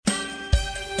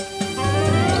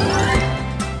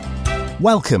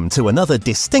Welcome to another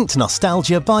Distinct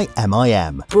Nostalgia by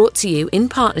MIM. Brought to you in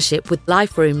partnership with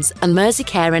Life Rooms and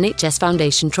Merseycare NHS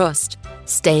Foundation Trust.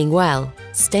 Staying well,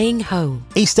 staying home.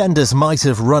 EastEnders might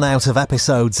have run out of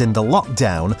episodes in the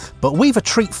lockdown, but we've a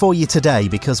treat for you today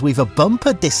because we've a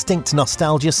bumper Distinct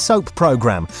Nostalgia soap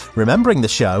programme, remembering the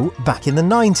show back in the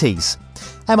 90s.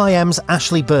 MIM's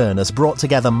Ashley Byrne has brought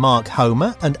together Mark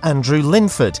Homer and Andrew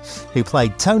Linford, who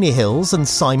played Tony Hills and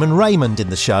Simon Raymond in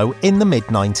the show in the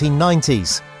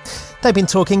mid-1990s. They've been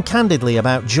talking candidly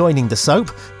about joining the soap,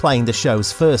 playing the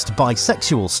show's first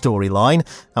bisexual storyline,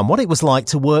 and what it was like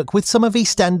to work with some of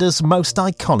EastEnders' most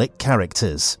iconic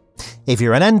characters. If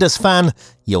you're an Enders fan,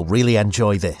 you'll really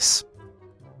enjoy this.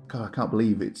 God, I can't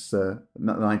believe it's the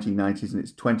 1990s and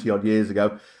it's 20-odd years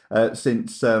ago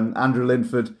since Andrew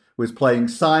Linford was playing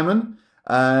Simon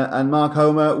and Mark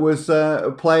Homer was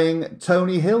playing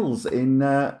Tony Hills in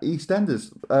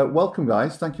EastEnders. Welcome,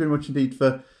 guys. Thank you very much indeed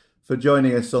for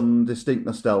joining us on Distinct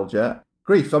Nostalgia.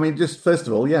 Grief, I mean, just first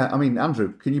of all,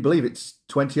 Andrew, can you believe it's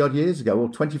 20-odd years ago, or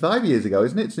 25 years ago,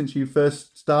 isn't it, since you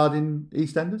first starred in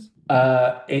EastEnders?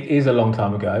 It is a long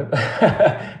time ago.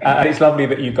 And it's lovely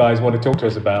that you guys want to talk to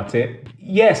us about it.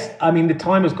 Yes, I mean, the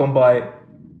time has gone by,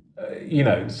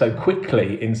 so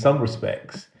quickly in some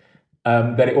respects,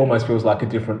 that it almost feels like a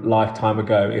different lifetime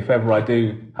ago. If ever I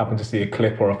do happen to see a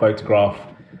clip or a photograph,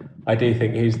 I do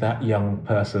think, who's that young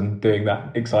person doing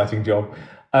that exciting job?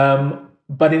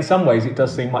 But in some ways, it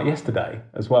does seem like yesterday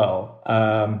as well,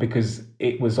 because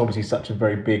it was obviously such a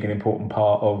very big and important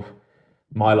part of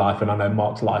my life, and I know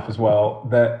Mark's life as well,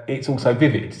 that it's also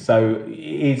vivid. So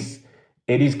it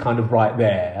is kind of right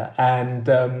there. And,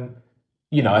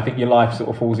 I think your life sort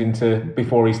of falls into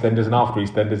before EastEnders and after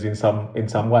EastEnders in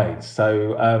some ways.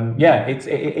 So,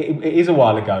 it is a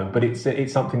while ago, but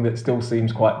it's something that still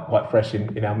seems quite fresh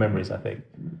in our memories, I think.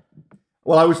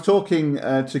 Well, I was talking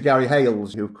to Gary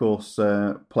Hales, who, of course,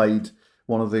 played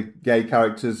one of the gay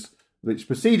characters which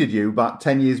preceded you about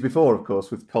 10 years before, of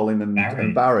course, with Colin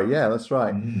and Barry. Yeah, that's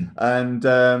right. Mm.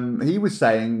 And he was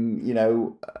saying,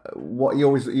 what he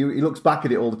looks back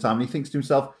at it all the time and he thinks to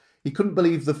himself, he couldn't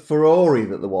believe the furore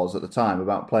that there was at the time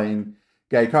about playing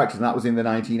gay characters, and that was in the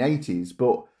 1980s.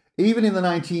 But even in the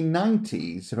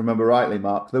 1990s, if I remember rightly,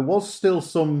 Mark, there was still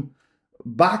some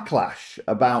backlash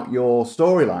about your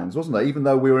storylines, wasn't there? Even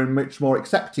though we were in much more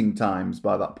accepting times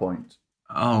by that point.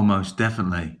 Oh, most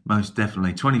definitely.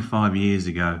 25 years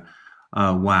ago,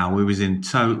 wow, we was in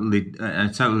a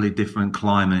totally different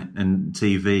climate and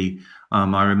TV.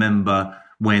 I remember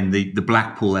when the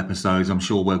Blackpool episodes, I'm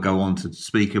sure we'll go on to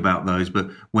speak about those,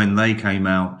 but when they came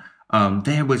out,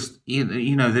 there was,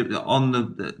 on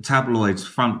the tabloids,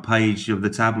 front page of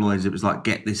the tabloids, it was like,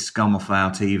 get this scum off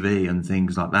our TV and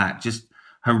things like that. Just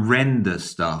horrendous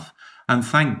stuff. And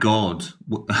thank God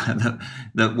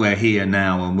that we're here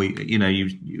now. And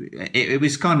it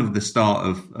was kind of the start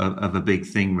of a big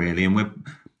thing, really. And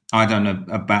I don't know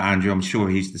about Andrew, I'm sure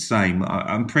he's the same.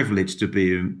 I'm privileged to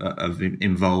be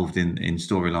involved in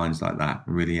storylines like that.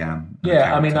 I really am.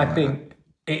 Yeah, I mean, I think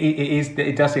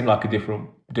it does seem like a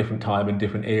different time and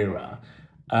different era.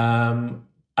 And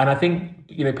I think,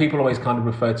 people always kind of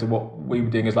refer to what we were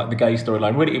doing as like the gay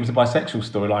storyline. Really, it was a bisexual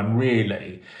storyline,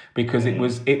 really, because it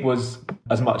was,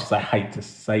 as much as I hate to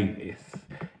say this,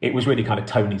 it was really kind of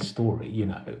Tony's story,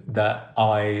 that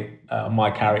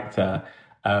my character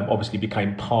obviously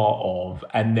became part of,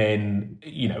 and then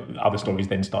other stories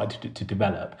then started to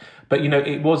develop. But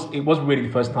it was really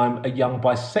the first time a young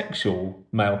bisexual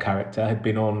male character had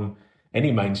been on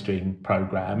any mainstream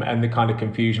program, and the kind of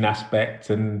confusion aspect,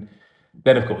 and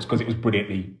then of course because it was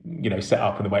brilliantly set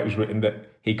up and the way it was written,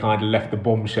 that he kind of left the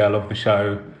bombshell of the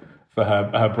show for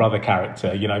her brother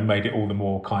character, made it all the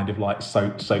more kind of like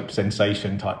soap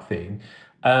sensation type thing.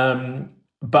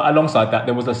 But alongside that,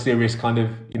 there was a serious kind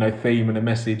of, theme and a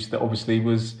message that obviously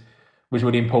was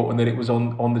really important, that it was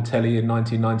on the telly in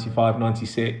 1995,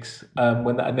 96,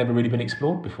 when that had never really been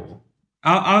explored before.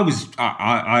 I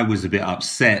was a bit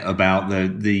upset about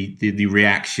the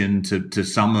reaction to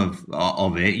some of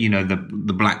it.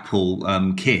 The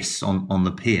Blackpool kiss on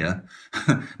the pier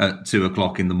at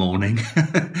 2:00 in the morning,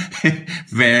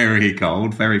 very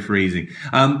cold, very freezing.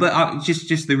 But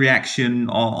just the reaction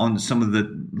on some of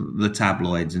the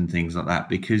tabloids and things like that,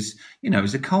 because it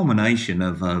was a culmination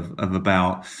of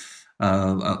about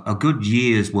a good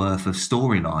year's worth of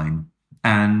storyline,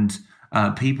 and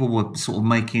people were sort of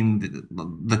making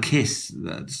the kiss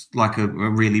that's like a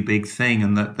really big thing,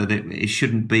 and that it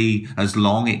shouldn't be as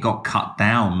long. It got cut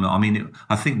down. I mean,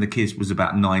 I think the kiss was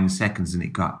about 9 seconds, and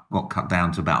it got cut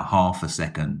down to about half a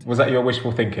second. Was that your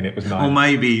wishful thinking? It was 9, or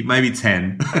maybe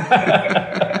 10.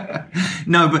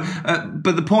 No,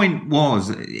 but the point was,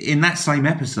 in that same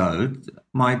episode,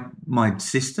 my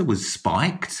sister was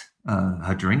spiked.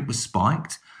 Her drink was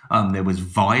spiked. There was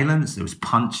violence. There was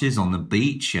punches on the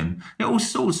beach, and all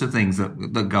sorts of things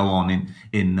that go on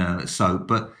in soap.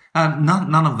 But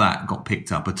none of that got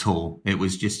picked up at all. It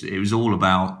was all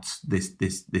about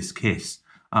this kiss,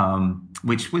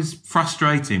 which was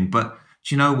frustrating. But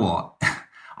do you know what?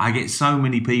 I get so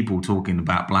many people talking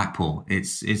about Blackpool.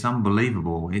 It's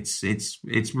unbelievable.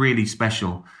 It's really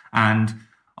special. And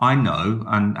I know,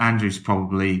 and Andrew's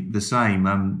probably the same.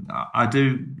 I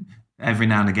do every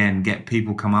now and again get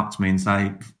people come up to me and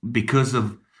say, because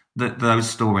of those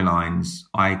storylines,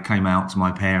 I came out to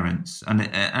my parents, and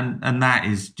that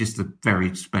is just a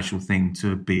very special thing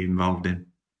to be involved in.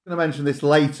 I'm going to mention this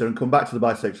later and come back to the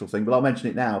bisexual thing, but I'll mention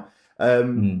it now.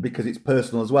 Because it's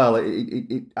personal as well.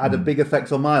 It had a big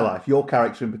effect on my life. Your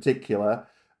character in particular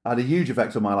had a huge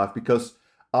effect on my life because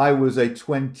I was a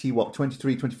 23,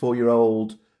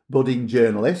 24-year-old budding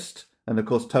journalist. And of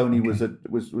course, Tony was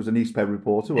a newspaper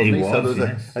reporter, wasn't he? So there was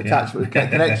a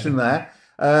connection there.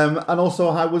 And also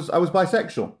I was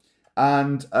bisexual.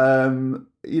 And,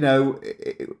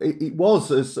 it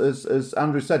was, as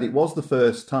Andrew said, it was the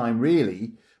first time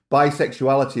really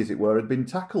bisexuality, as it were, had been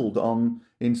tackled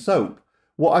in soap.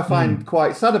 What I find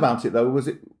quite sad about it, though, was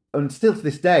and still to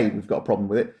this day we've got a problem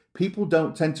with it, people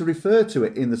don't tend to refer to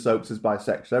it in the soaps as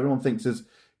bisexual. Everyone thinks as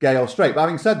gay or straight. But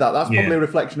having said that, that's probably a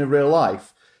reflection of real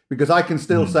life, because I can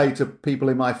still say to people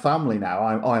in my family now,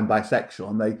 I'm bisexual,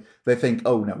 and they think,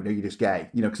 oh, no, you're just gay.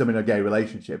 Because I'm in a gay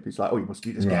relationship. It's like, oh, you're just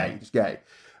gay, you're just gay.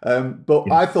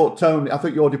 But I thought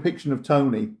your depiction of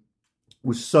Tony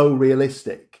was so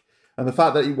realistic. And the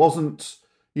fact that it wasn't,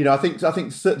 I think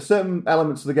certain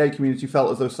elements of the gay community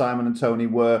felt as though Simon and Tony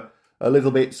were a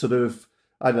little bit sort of,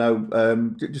 I don't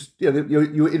know,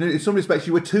 you in some respects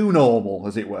you were too normal,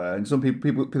 as it were. And some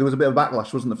people there was a bit of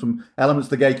backlash, wasn't there, from elements of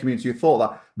the gay community who thought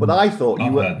that. But I thought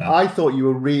you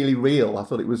were really real. I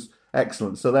thought it was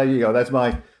excellent. So there you go. There's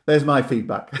my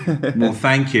feedback. Well,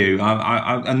 thank you.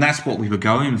 And that's what we were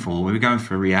going for. We were going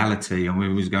for reality, and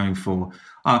we was going for.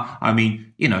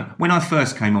 When I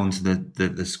first came onto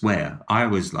the square, I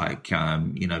was like,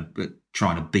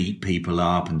 trying to beat people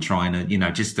up and trying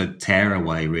to, just to tear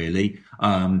away, really.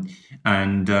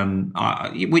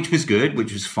 Which was good,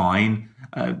 which was fine.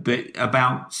 But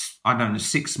about,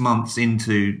 6 months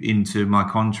into my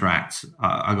contract,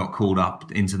 I got called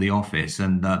up into the office,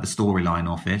 and the storyline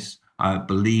office. I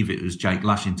believe it was Jake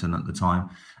Lushington at the time.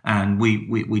 And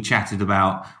we chatted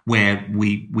about where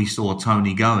we saw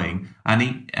Tony going, and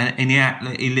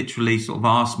he literally sort of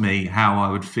asked me how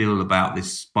I would feel about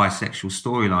this bisexual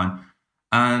storyline,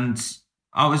 and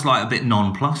I was like a bit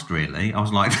nonplussed, really. I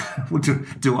was like, well,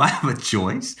 do I have a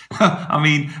choice? I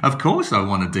mean, of course I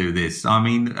want to do this. I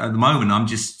mean, at the moment I'm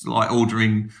just like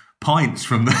ordering pints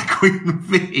from the Queen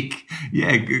Vic.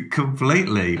 Yeah,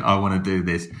 completely. I want to do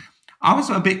this. I was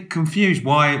a bit confused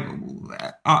why,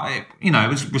 it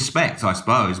was respect, I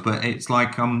suppose, but it's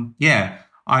like,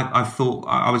 I thought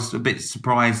I was a bit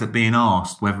surprised at being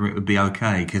asked whether it would be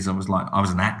okay, because I was like, I was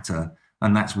an actor,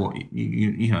 and that's what,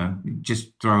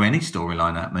 just throw any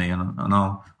storyline at me and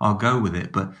I'll go with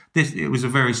it. But it was a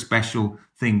very special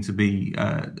thing to be,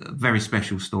 a very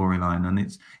special storyline, and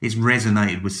it's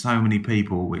resonated with so many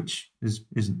people, which is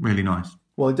really nice.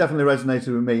 Well, it definitely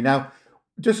resonated with me. Now,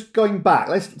 just going back,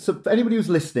 so for anybody who's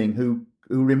listening who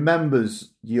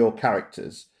remembers your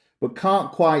characters but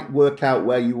can't quite work out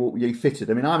where you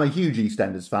fitted. I mean, I'm a huge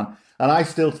EastEnders fan, and I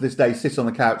still to this day sit on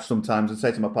the couch sometimes and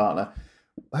say to my partner,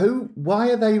 why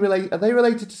are they related? Are they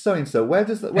related to so and so? Where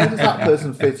does that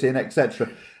person fit in,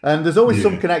 etc.? And there's always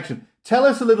some connection. Tell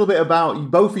us a little bit about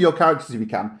both of your characters, if you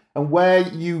can, and where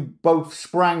you both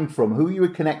sprang from, who you were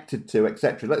connected to,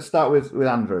 etc. Let's start with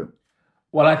Andrew.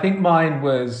 Well, I think mine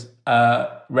was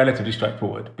relatively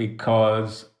straightforward,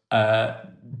 because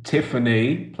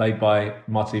Tiffany, played by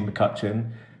Martine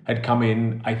McCutcheon, had come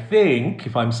in, I think,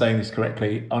 if I'm saying this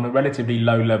correctly, on a relatively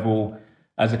low level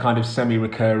as a kind of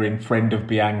semi-recurring friend of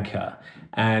Bianca.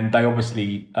 And they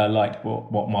obviously liked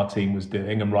what Martine was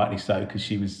doing, and rightly so, because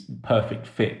she was perfect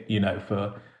fit,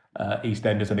 for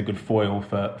EastEnders and a good foil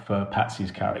for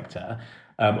Patsy's character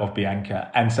of Bianca.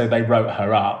 And so they wrote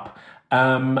her up.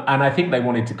 And I think they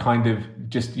wanted to kind of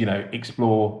just,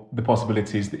 explore the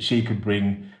possibilities that she could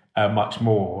bring much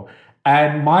more.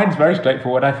 And mine's very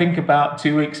straightforward. I think about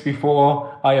 2 weeks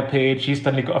before I appeared, she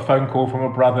suddenly got a phone call from a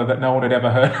brother that no one had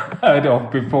ever heard of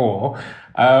before.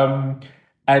 And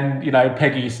And,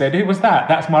 Peggy said, "Who was that?"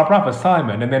 "That's my brother,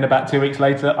 Simon." And then about 2 weeks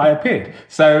later, I appeared.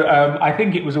 So I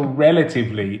think it was all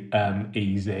relatively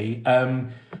easy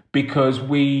because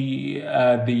we,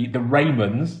 the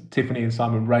Raymonds, Tiffany and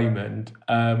Simon Raymond,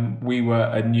 we were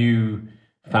a new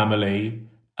family.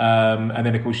 And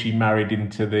then, of course, she married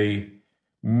into the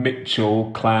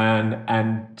Mitchell clan,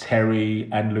 and Terry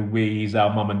and Louise,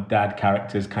 our mum and dad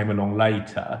characters, came along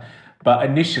later. But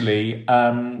initially,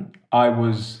 I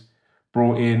was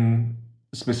brought in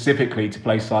specifically to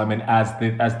play Simon as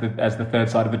the third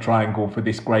side of the triangle for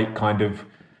this great kind of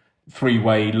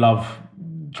three-way love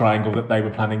triangle that they were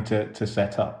planning to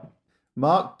set up.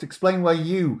 Mark, explain where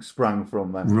you sprang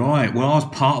from then. Right. Well, I was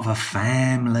part of a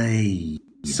family.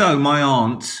 So my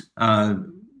aunt,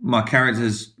 my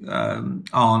character's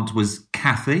aunt was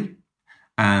Kathy,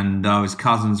 and I was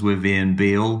cousins with Ian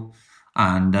Beale,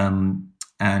 and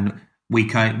we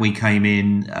came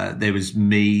in. There was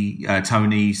me,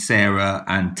 Tony, Sarah,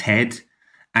 and Ted,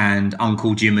 and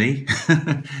Uncle Jimmy,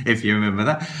 if you remember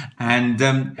that. And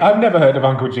I've never heard of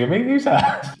Uncle Jimmy. Who's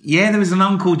that? Yeah, there was an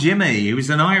Uncle Jimmy. He was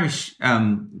an Irish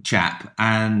chap,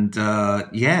 and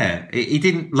he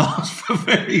didn't last for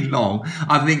very long.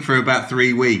 I think for about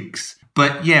 3 weeks.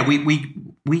 But yeah,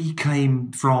 we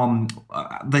came from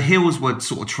the hills. Were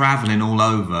sort of travelling all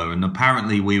over, and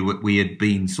apparently we had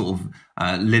been sort of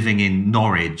living in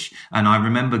Norwich. And I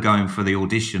remember going for the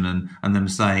audition and them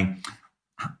saying,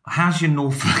 "How's your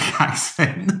Norfolk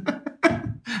accent?"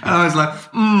 And I was like,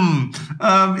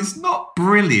 it's not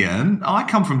brilliant. I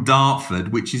come from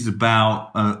Dartford, which is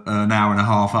about an hour and a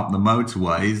half up the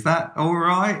motorway. Is that all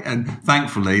right? And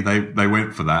thankfully, they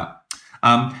went for that.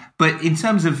 But in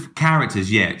terms of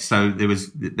characters, yeah. So there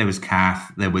was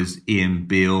Kath, there was Ian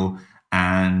Beale,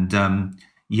 and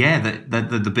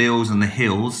the Beales and the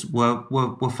Hills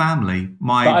were family.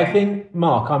 But I think,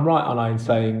 Mark, I'm right, aren't I, in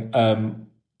saying,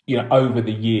 over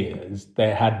the years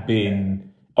there had been.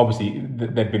 Obviously,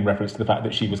 there'd been reference to the fact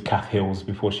that she was Kath Hills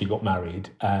before she got married.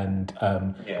 And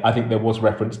I think there was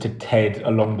reference to Ted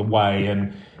along the way.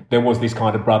 And there was this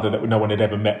kind of brother that no one had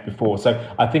ever met before. So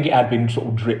I think it had been sort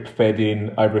of drip-fed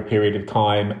in over a period of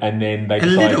time. And then they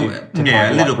decided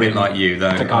a little bit like you, though.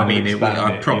 I mean,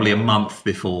 probably a month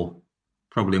before.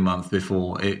 Probably a month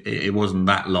before. It wasn't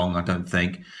that long, I don't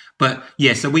think. But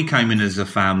yeah, so we came in as a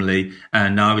family,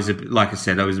 and I was, like I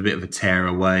said, I was a bit of a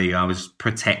tearaway. I was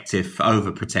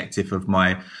overprotective of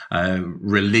my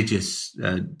religious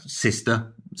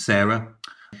sister, Sarah.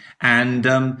 And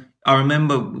I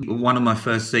remember one of my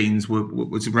first scenes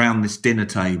was around this dinner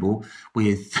table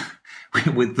with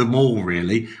them all,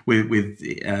 really, with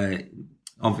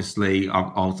obviously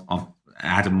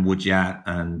Adam Woodyard,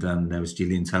 and there was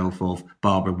Gillian Telforth,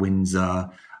 Barbara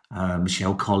Windsor,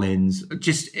 Michelle Collins.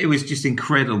 It was just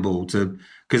incredible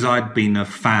because I'd been a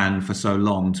fan for so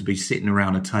long, to be sitting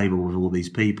around a table with all these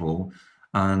people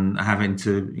and having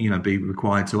to, be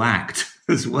required to act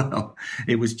as well.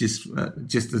 It was just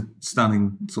a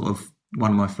stunning sort of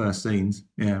one of my first scenes.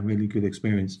 Yeah, really good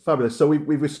experience. Fabulous. So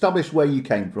we've established where you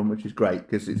came from, which is great,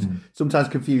 because it's sometimes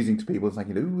confusing to people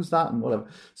thinking, who was that and whatever.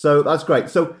 So that's great.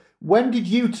 So when did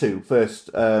you two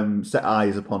first set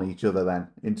eyes upon each other then,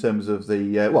 in terms of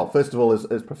the, first of all,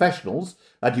 as professionals?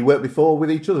 Had you worked before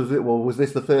with each other? Was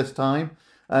this the first time?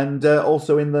 And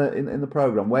also in the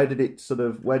programme, where did it sort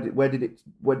of, where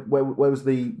was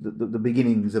the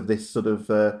beginnings of this sort of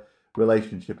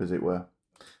relationship, as it were?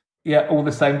 Yeah, all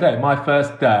the same day. My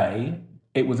first day,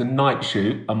 it was a night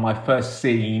shoot, and my first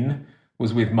scene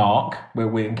was with Mark, where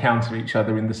we encounter each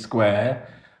other in the square.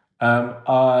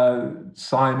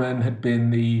 Simon had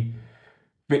been the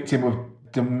victim of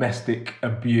domestic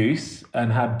abuse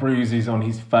and had bruises on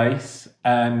his face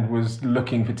and was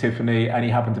looking for Tiffany, and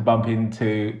he happened to bump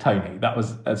into Tony. That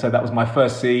was my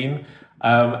first scene,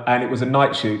 and it was a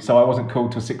night shoot, so I wasn't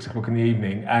called till 6 o'clock in the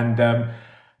evening. And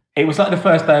it was like the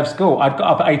first day of school. I'd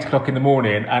got up at 8 o'clock in the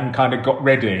morning and kind of got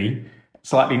ready,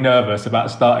 slightly nervous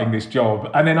about starting this job,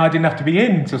 and then I didn't have to be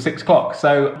in till 6 o'clock.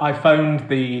 So I phoned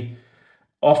the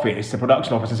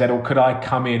production office, and said, could I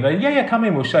come in? Yeah, come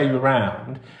in, we'll show you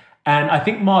around. And I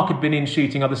think Mark had been in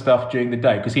shooting other stuff during the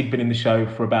day, because he'd been in the show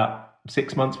for about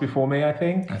 6 months before me, I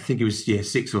think. I think it was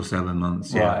 6 or 7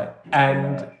 months. Yeah.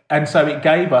 Right. And so it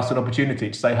gave us an opportunity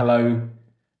to say hello,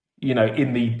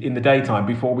 in the daytime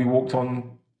before we walked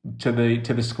on to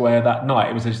the square that night.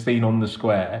 It was a scene on the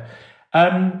square.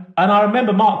 And I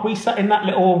remember, Mark, we sat in that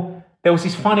there was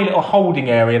this funny little holding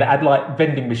area that had like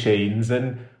vending machines,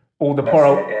 and all the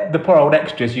poor old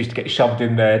extras used to get shoved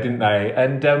in there, didn't they?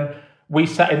 And we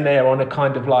sat in there on a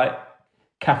kind of like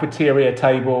cafeteria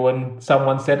table, and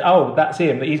someone said, "Oh, that's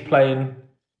him. He's playing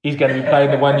he's going to be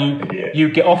playing the one you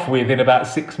get off with in about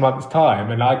 6 months'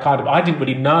 time. And I didn't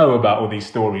really know about all these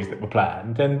stories that were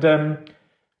planned. And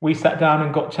we sat down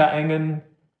and got chatting,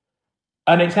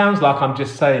 and it sounds like I'm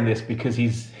just saying this because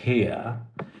he's here,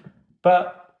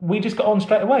 but we just got on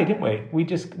straight away, didn't we? We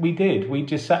did. We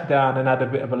just sat down and had a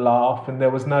bit of a laugh, and there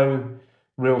was no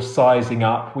real sizing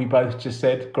up. We both just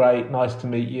said, great, nice to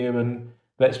meet you, and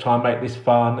let's try and make this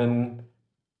fun. And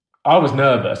I was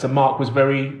nervous, and Mark was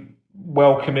very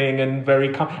welcoming and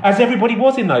very as everybody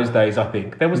was in those days. I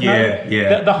think there was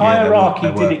the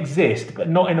hierarchy did exist, but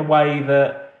not in a way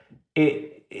that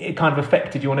it kind of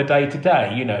affected you on a day to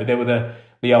day. You know, there were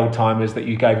the old timers that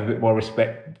you gave a bit more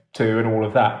respect to and all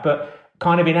of that, but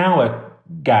kind of in our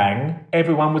gang,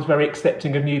 everyone was very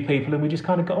accepting of new people, and we just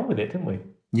kind of got on with it, didn't we?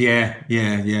 Yeah.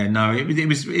 No, it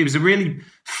was a really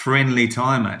friendly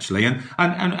time, actually,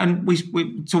 and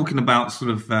we're talking about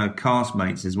sort of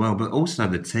castmates as well, but also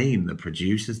the team, the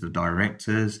producers, the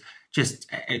directors,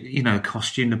 just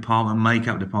costume department,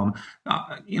 makeup department.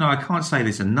 I can't say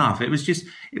this enough. It was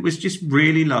just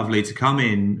really lovely to come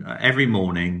in every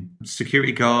morning.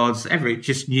 Security guards,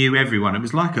 just knew everyone. It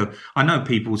was like I know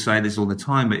people say this all the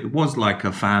time, but it was like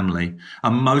a family,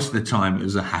 and most of the time it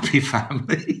was a happy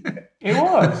family. It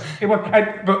was.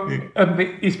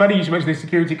 It's funny you should mention the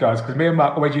security guards, because me and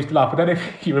Mark always used to laugh. I don't know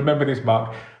if you remember this,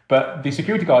 Mark, but the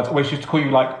security guards always used to call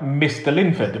you like Mr.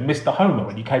 Linford and Mr. Homer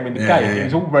when you came in the gate. It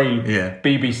was all very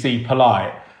BBC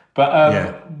polite.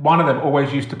 But one of them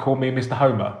always used to call me Mr.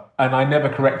 Homer, and I never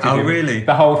corrected him. Oh, really?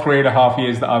 The whole 3.5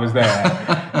 years that I was there.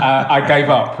 I gave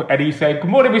up, and he said,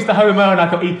 "Good morning, Mr. Homer," and I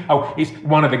thought, it's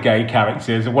one of the gay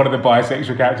characters or one of the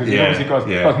bisexual characters. He obviously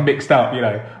got mixed up,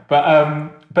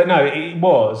 But no, it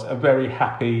was a very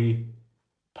happy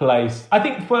place, I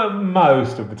think, for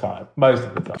most of the time.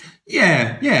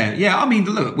 Yeah. I mean,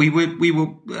 look, we were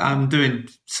doing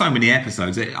so many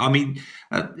episodes. I mean,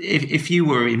 if you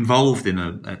were involved in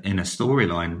a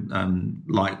storyline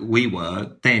like we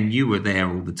were, then you were there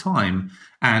all the time.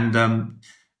 And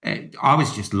I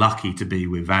was just lucky to be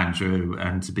with Andrew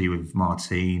and to be with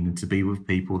Martine and to be with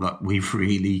people that we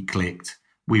really clicked.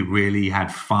 We really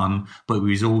had fun, but we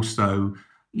was also,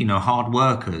 hard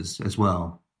workers as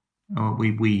well.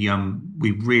 We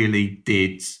really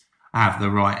did have the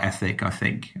right ethic, I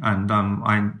think, and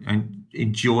I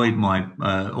enjoyed my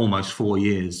almost 4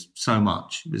 years so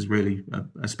much. It was really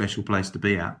a special place to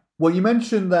be at. Well, you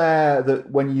mentioned there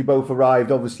that when you both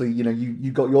arrived, obviously,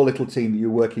 you got your little team that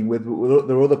you were working with.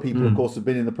 There are other people, of course, who've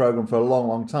been in the programme for a long,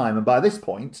 long time, and by this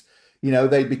point,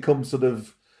 they become sort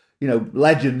of,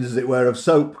 legends, as it were, of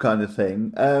soap kind of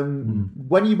thing.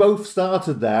 When you both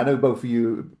started there, I know both of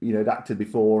you, had acted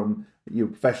before and you're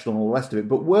professional and all the rest of it,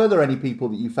 but were there any people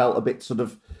that you felt a bit sort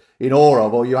of in awe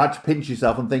of, or you had to pinch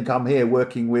yourself and think, I'm here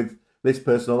working with this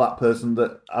person or that person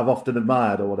that I've often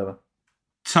admired or whatever?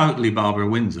 Totally Barbara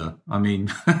Windsor. I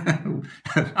mean,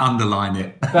 underline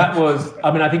it.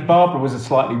 I think Barbara was a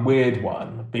slightly weird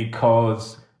one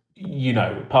because,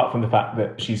 apart from the fact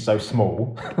that she's so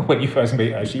small, when you first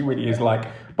meet her, she really is like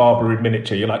Barbara in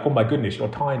miniature. You're like, oh my goodness, you're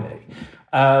tiny.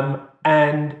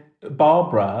 And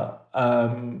Barbara,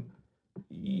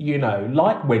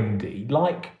 like Wendy,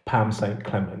 like Pam St.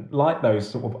 Clement, like those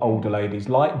sort of older ladies,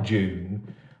 like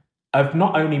June, had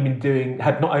not only been doing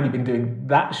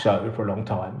that show for a long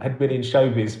time, had been in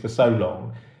showbiz for so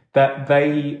long that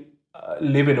they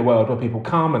live in a world where people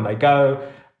come and they go,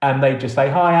 and they just say,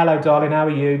 hi, hello, darling, how are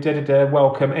you?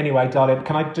 Welcome. Anyway, darling,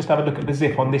 can I just have a look at the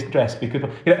zip on this dress? Because,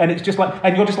 and it's just like,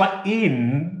 and you're just like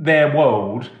in their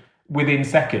world within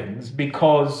seconds,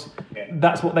 because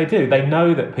that's what they do. They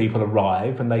know that people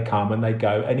arrive and they come and they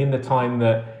go. And in the time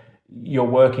that you're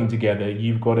working together,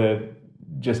 you've got to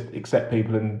just accept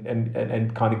people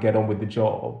and kind of get on with the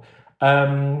job.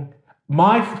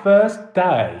 My first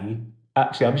day,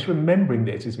 actually, I'm just remembering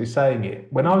this as we're saying it.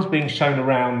 When I was being shown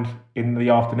around in the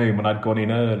afternoon when I'd gone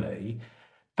in early,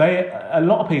 a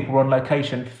lot of people were on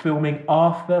location filming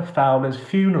Arthur Fowler's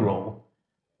funeral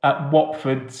at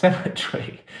Watford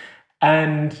Cemetery.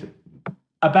 And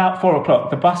about 4:00,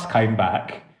 the bus came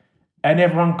back and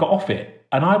everyone got off it.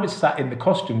 And I was sat in the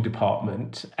costume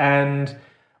department, and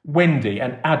Wendy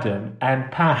and Adam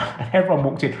and Pam and everyone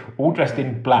walked in, all dressed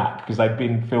in black because they'd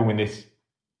been filming this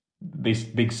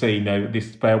big scene,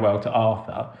 this farewell to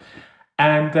Arthur.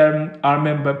 And I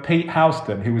remember Pete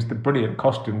Houston, who was the brilliant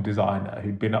costume designer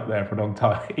who'd been up there for a long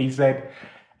time, he said,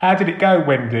 how did it go,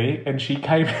 Wendy? And she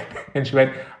came and she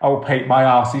went, oh, Pete, my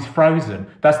arse is frozen.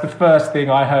 That's the first thing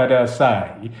I heard her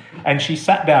say. And she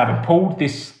sat down and pulled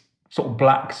this sort of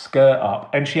black skirt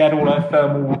up, and she had all her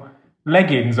thermal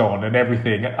leggings on and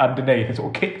everything underneath, and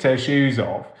sort of kicked her shoes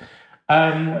off.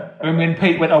 And when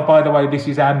Pete went, oh, by the way, this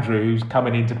is Andrew who's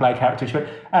coming in to play a character, she went,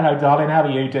 hello, darling, how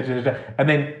are you? And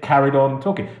then carried on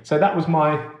talking. So that was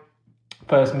my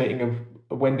first meeting of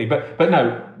Wendy. But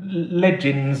no,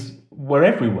 legends were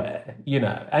everywhere,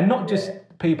 and not just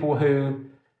people who,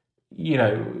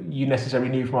 you necessarily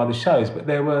knew from other shows, but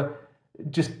there were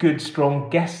just good, strong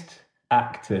guest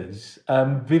actors.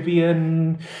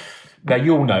 Vivian, now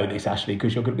you'll know this, Ashley,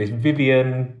 because you're good at this.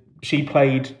 Vivian, she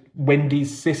played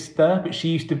Wendy's sister, but she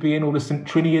used to be in all the St.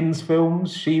 Trinian's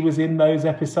films. She was in those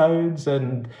episodes,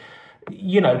 and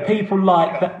people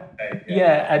like that.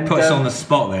 Yeah, and put us on the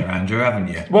spot there, Andrew, haven't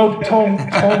you? Well, Tom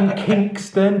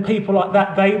Kingston, people like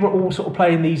that. They were all sort of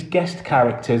playing these guest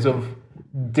characters of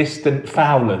distant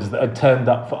fowlers that had turned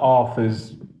up for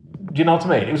Arthur's. Do you know what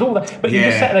I mean? It was all that, but you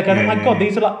just sat there going, "Oh my God,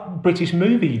 these are like British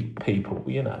movie people,"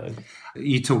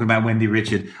 You're talking about Wendy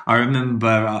Richard. I remember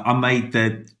I made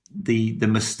the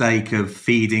mistake of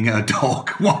feeding her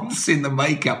dog once in the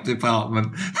makeup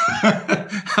department.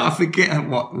 I forget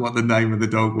what the name of the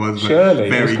dog was. Shirley.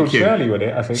 Very it was called cute. Shirley, wasn't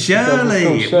it? I think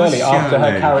Shirley after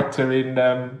her character in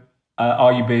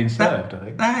Are You Being Served? I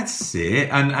think that's it.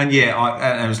 And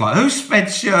I was like, who's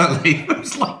fed Shirley?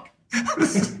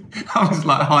 I was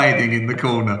like hiding in the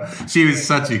corner. She was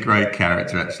such a great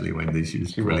character, actually, Wendy. She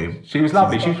was brilliant. She was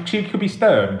lovely. She could be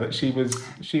stern, but she was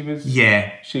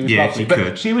lovely.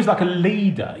 But she was like a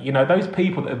leader. Those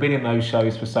people that have been in those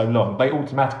shows for so long, they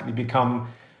automatically become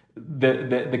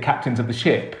the captains of the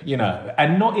ship.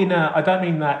 And not I don't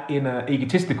mean that in an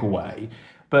egotistical way,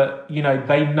 but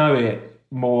they know it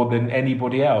more than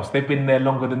anybody else. They've been there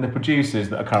longer than the producers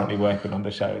that are currently working on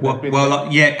the show.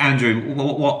 Andrew,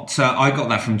 what I got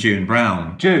that from June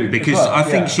Brown. Because I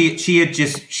think she had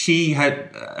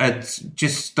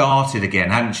just started again,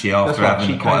 hadn't she? After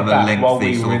having quite a lengthy while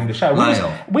we were in the show.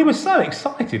 layoff. We were so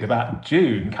excited about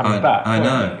June coming back. I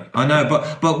know.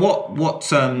 But what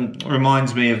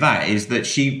reminds me of that is that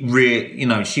she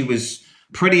was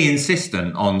pretty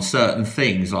insistent on certain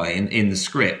things, like in the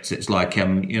script. It's like I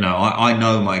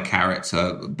know my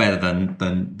character better than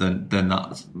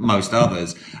most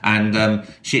others, and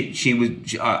she was.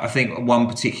 I think one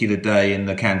particular day in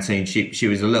the canteen, she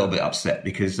was a little bit upset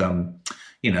because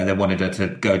they wanted her to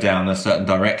go down a certain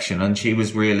direction, and she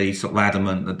was really sort of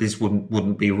adamant that this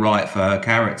wouldn't be right for her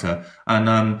character.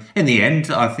 And in the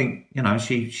end, I think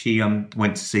she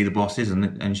went to see the bosses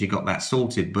and she got that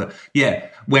sorted. But yeah,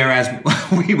 whereas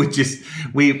we were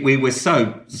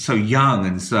so young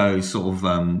and so sort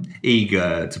of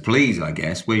eager to please, I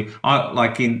guess.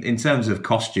 In terms of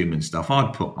costume and stuff,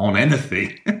 I'd put on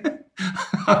anything.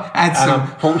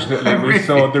 Unfortunately, we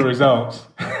saw the results.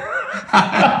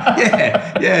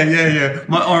 yeah.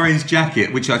 My orange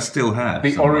jacket, which I still have.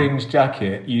 The orange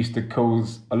jacket used to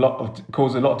cause a lot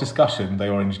of discussion. The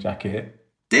orange jacket.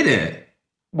 Did it?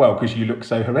 Well, because you look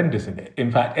so horrendous in it.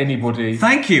 In fact, anybody.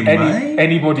 Thank you, mate.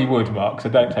 Anybody would, Mark. So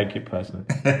don't take it personally.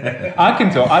 I can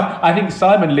talk. I think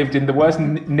Simon lived in the worst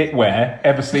knitwear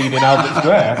ever seen in Albert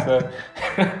Square. So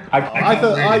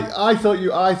I thought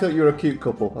you were a cute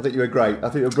couple. I think you were great. I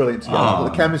think you were brilliant together. Oh.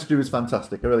 The chemistry was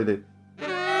fantastic. I really did.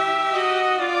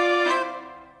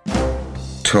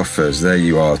 Tuffers, there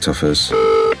you are, Tuffers.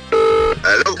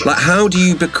 Hello. Like, how do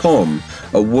you become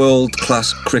a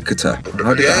world-class cricketer?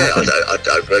 How did that happen? I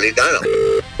don't really know.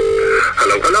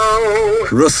 Hello.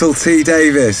 Russell T.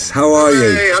 Davis, how are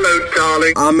you? Hey, hello,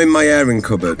 darling. I'm in my airing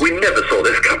cupboard. We never saw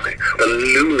this coming. The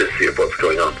lunacy of what's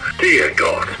going on. Dear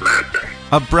God, man.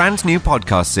 A brand new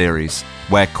podcast series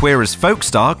where Queer as Folk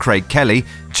star Craig Kelly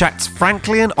chats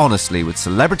frankly and honestly with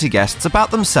celebrity guests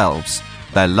about themselves,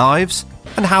 their lives,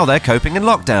 and how they're coping in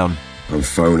lockdown. I'm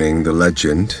phoning the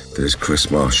legend. There's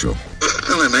Chris Marshall.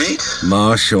 Hello, mate.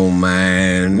 Marshall,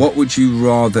 man. What would you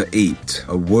rather eat?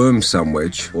 A worm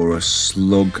sandwich or a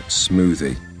slug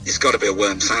smoothie? It's got to be a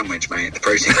worm sandwich, mate. The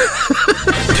protein.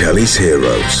 Kelly's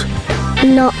Heroes.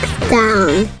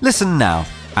 Lockdown. Listen now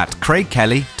at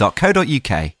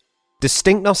craigkelly.co.uk.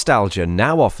 Distinct Nostalgia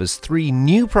now offers 3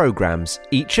 new programmes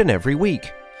each and every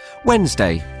week.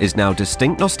 Wednesday is now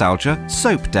Distinct Nostalgia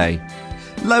Soap Day.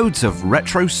 Loads of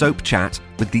retro soap chat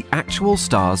with the actual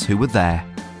stars who were there.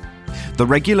 The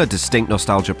regular Distinct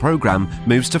Nostalgia programme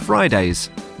moves to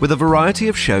Fridays, with a variety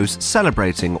of shows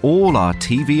celebrating all our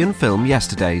TV and film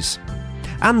yesterdays.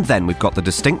 And then we've got the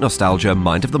Distinct Nostalgia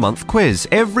Mind of the Month quiz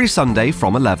every Sunday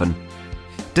from 11.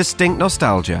 Distinct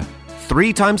Nostalgia,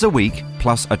 3 times a week,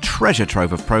 plus a treasure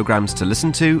trove of programmes to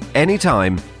listen to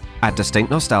anytime at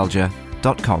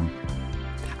distinctnostalgia.com.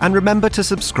 And remember to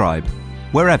subscribe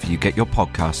wherever you get your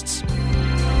podcasts.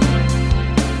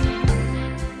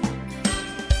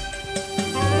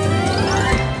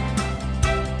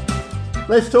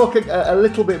 Let's talk a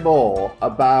little bit more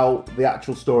about the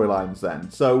actual storylines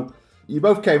then. So you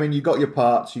both came in, you got your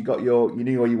parts, you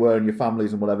knew where you were and your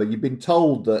families and whatever. You've been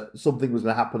told that something was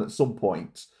going to happen at some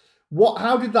point.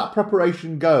 How did that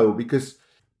preparation go? Because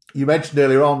you mentioned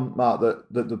earlier on, Mark,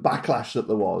 that the backlash that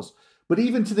there was. But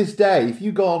even to this day, if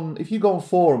you go on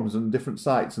forums and different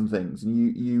sites and things,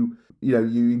 and you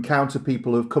encounter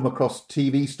people who've come across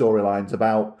TV storylines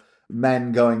about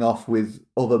men going off with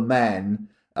other men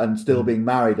and still being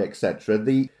married, etc.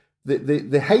 The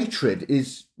hatred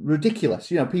is ridiculous.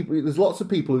 There's lots of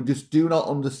people who just do not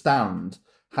understand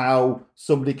how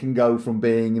somebody can go from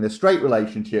being in a straight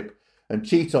relationship and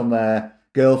cheat on their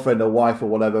girlfriend or wife or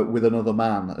whatever with another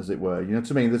man, as it were. You know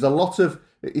what I mean?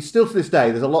 It's still to this day,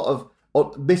 there's a lot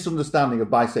of misunderstanding of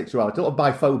bisexuality, a lot of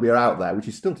biphobia out there, which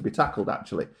is still to be tackled,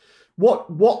 actually. What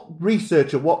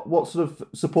research or what sort of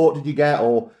support did you get,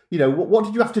 or what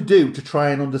did you have to do to try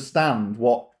and understand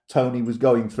what Tony was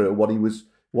going through, or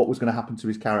what was going to happen to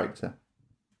his character?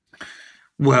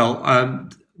 Well,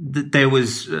 there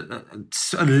was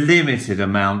a limited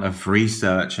amount of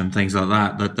research and things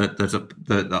like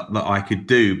that I could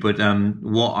do, but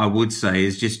what I would say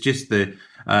is just the.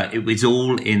 It was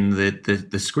all in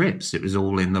the scripts. It was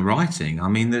all in the writing. I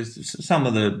mean, there's some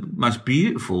of the most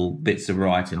beautiful bits of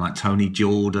writing, like Tony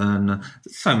Jordan,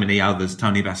 so many others,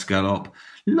 Tony Bascalop,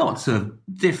 lots of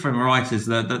different writers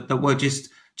that were just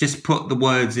put the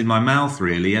words in my mouth,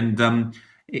 really. And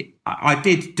I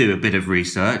did do a bit of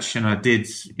research, and I did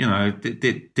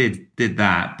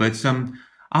that. But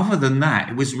other than that,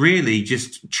 it was really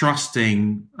just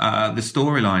trusting the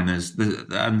storyliners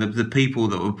and the people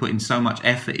that were putting so much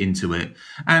effort into it.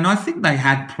 And I think they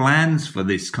had plans for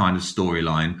this kind of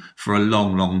storyline for a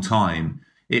long, long time.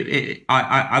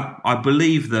 I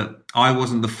believe that I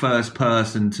wasn't the first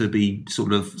person to be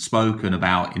sort of spoken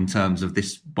about in terms of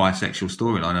this bisexual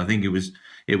storyline. I think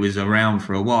it was around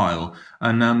for a while,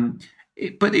 and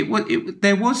it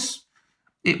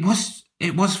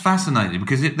was fascinating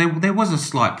because there was a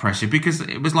slight pressure, because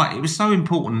it was so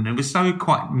important. It was so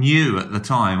quite new at the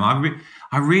time. I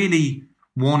really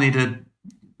wanted to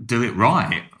do it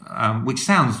right, which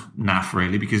sounds naff,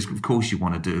 really, because of course you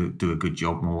want to do a good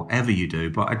job more ever you do.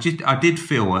 But I did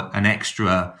feel an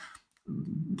extra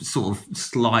sort of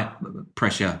slight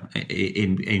pressure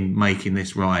in making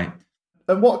this right.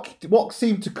 And what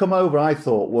seemed to come over, I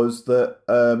thought, was that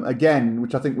again,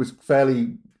 which I think was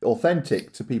fairly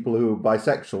authentic to people who are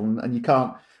bisexual, and you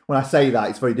can't. When I say that,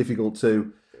 it's very difficult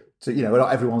to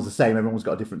not everyone's the same. Everyone's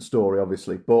got a different story,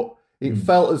 obviously, but it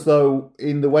felt as though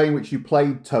in the way in which you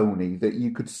played Tony, that you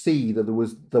could see that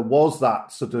there was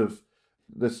that sort of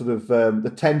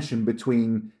the tension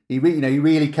between he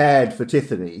really cared for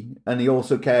Tiffany, and he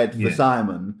also cared for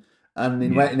Simon, and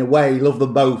in a way loved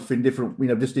them both in different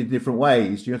just in different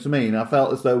ways. Do you know what I mean? I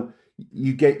felt as though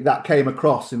that came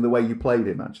across in the way you played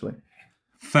him, actually.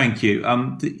 Thank you.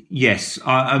 Yes,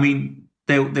 I mean,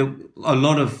 there a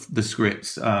lot of the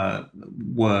scripts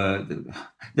were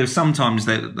there. Sometimes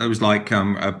there was like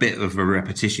a bit of a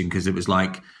repetition, because it was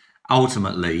like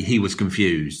ultimately he was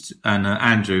confused, and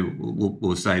Andrew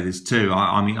will say this too.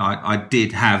 I mean, I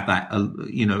did have that.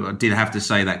 I did have to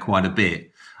say that quite a bit.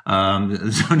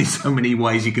 There's only so many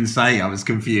ways you can say I was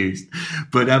confused,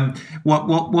 but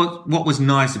what was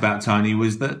nice about Tony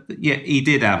was that he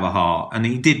did have a heart, and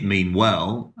he did mean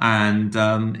well, and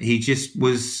he just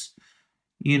was,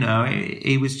 he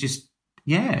was just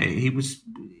he was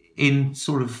in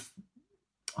sort of,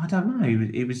 I don't know,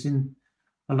 he was in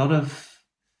a lot of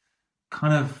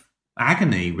kind of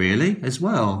agony, really, as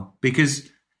well, because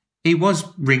he was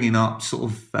ringing up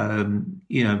sort of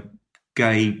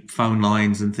gay phone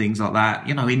lines and things like that,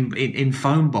 in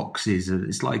phone boxes.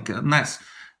 It's like, and that's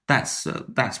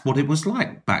what it was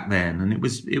like back then. And it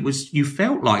was you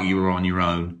felt like you were on your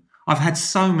own. I've had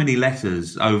so many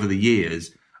letters over the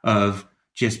years of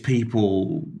just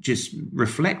people just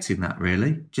reflecting that,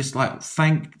 really, just like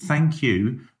thank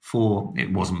you for,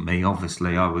 it wasn't me,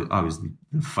 obviously, I was the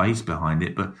face behind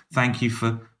it, but thank you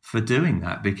for doing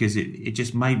that, because it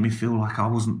just made me feel like I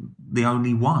wasn't the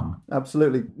only one.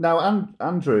 Absolutely. Now,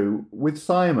 Andrew, with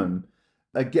Simon,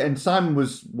 again, Simon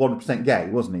was 100% gay,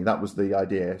 wasn't he? That was the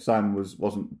idea. Simon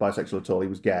wasn't bisexual at all. He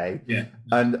was gay. Yeah.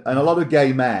 And a lot of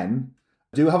gay men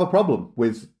do have a problem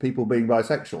with people being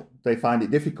bisexual. They find it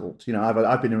difficult.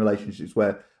 I've been in relationships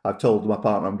where I've told my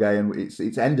partner I'm gay, and it's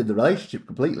ended the relationship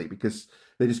completely because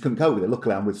they just couldn't cope with it.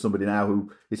 Luckily, I'm with somebody now who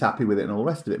is happy with it and all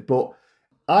the rest of it. But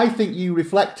I think you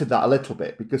reflected that a little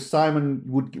bit, because Simon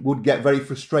would get very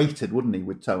frustrated, wouldn't he,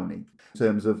 with Tony, in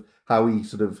terms of how he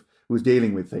sort of was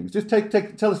dealing with things. Just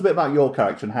tell us a bit about your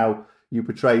character and how you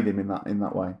portrayed him in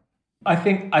that way. I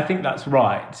think that's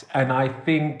right, and I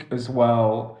think as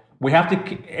well we have to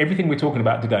everything we're talking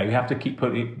about today. We have to keep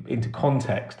putting it into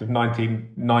context of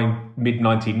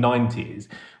mid-1990s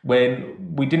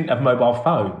when we didn't have mobile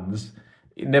phones.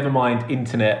 Never mind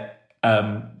internet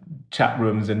chat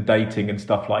rooms and dating and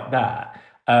stuff like that.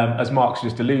 As Mark's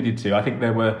just alluded to, I think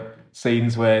there were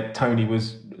scenes where Tony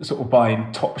was sort of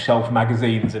buying top shelf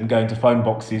magazines and going to phone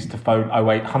boxes to phone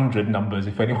 0800 numbers,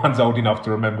 if anyone's old enough to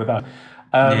remember that.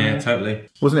 Yeah, totally.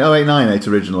 Wasn't it 0898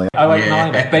 originally?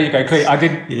 0898. Yeah. There you go. Clear. I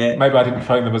didn't. Yeah. Maybe I didn't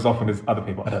phone them as often as other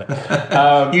people. I don't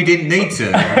know. You didn't need to.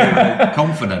 You were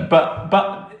confident.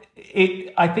 But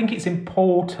I think it's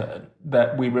important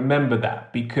that we remember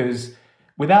that, because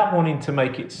without wanting to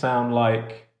make it sound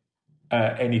like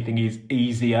anything is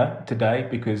easier today,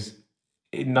 because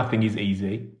nothing is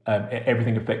easy.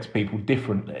 Everything affects people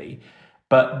differently,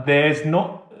 but there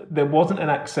wasn't an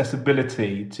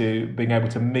accessibility to being able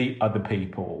to meet other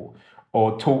people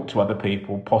or talk to other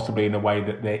people, possibly in a way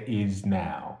that there is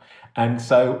now. And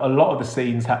so a lot of the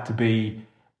scenes had to be,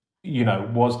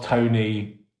 was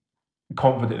Tony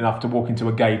confident enough to walk into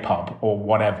a gay pub or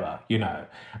whatever,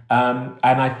 And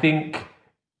I think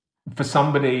for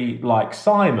somebody like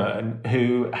Simon,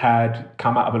 who had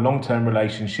come out of a long-term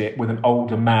relationship with an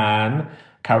older man,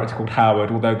 character called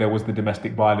Howard, although there was the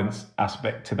domestic violence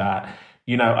aspect to that,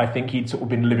 I think he'd sort of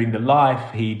been living the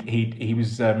life. He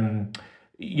was,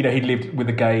 he lived with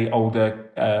a gay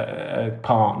older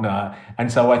partner,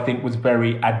 and so I think was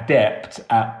very adept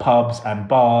at pubs and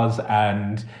bars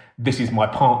and this is my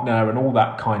partner and all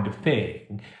that kind of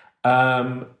thing.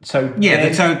 The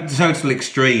total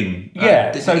extreme.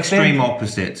 Yeah, so extreme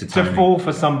opposite to Tony. To fall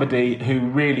for somebody who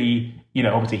really,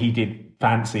 obviously he did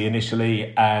fancy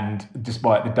initially, and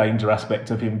despite the danger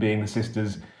aspect of him being the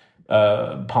sister's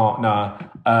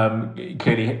partner,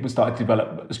 clearly started to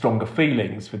develop stronger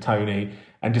feelings for Tony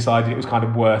and decided it was kind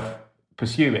of worth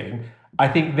pursuing. I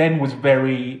think then was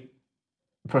very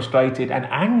frustrated and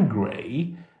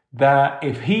angry that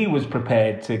if he was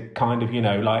prepared to kind of,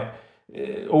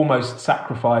 almost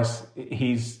sacrifice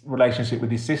his relationship with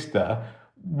his sister,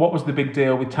 what was the big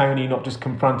deal with Tony not just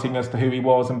confronting us to who he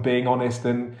was and being honest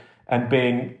and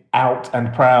being out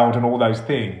and proud and all those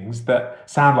things that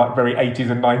sound like very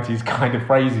 80s and 90s kind of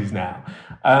phrases now?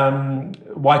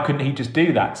 Why couldn't he just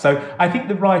do that? So I think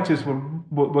the writers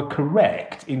were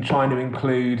correct in trying to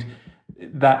include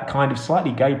that kind of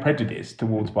slightly gay prejudice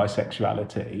towards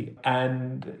bisexuality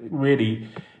and really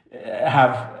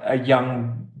have a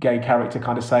young gay character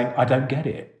kind of saying, I don't get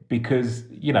it, because,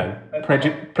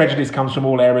 prejudice comes from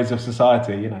all areas of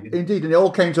society, Indeed, and it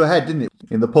all came to a head, didn't it,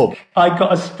 in the pub? I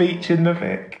got a speech in the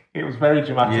Vic. It was very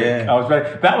dramatic. Yeah.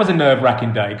 That was a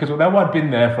nerve-wracking day, because although I'd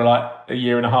been there for like a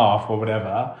year and a half or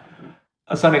whatever,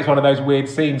 suddenly it's one of those weird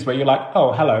scenes where you're like,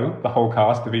 oh, hello, the whole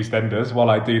cast of EastEnders, while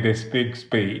I do this big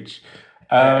speech.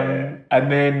 And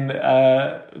then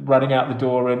running out the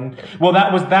door, and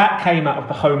that came out of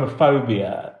the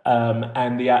homophobia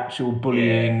and the actual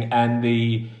bullying and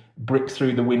the bricks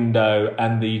through the window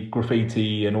and the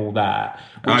graffiti and all that.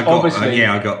 I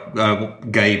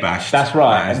got gay bashed. That's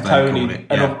right, and Tony,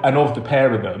 and of the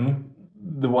pair of them,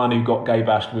 the one who got gay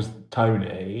bashed was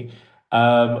Tony.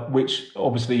 Which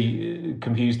obviously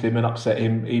confused him and upset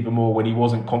him even more when he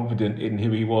wasn't confident in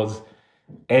who he was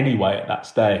anyway at that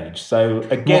stage. So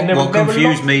again, what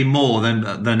confused me more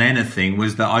than anything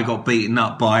was that I got beaten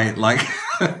up by like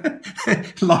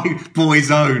Boys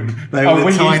Own. They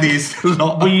were the tiniest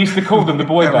lot. We used to call them the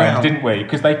boy band, didn't we?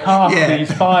 Because they cast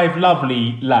these five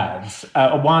lovely lads.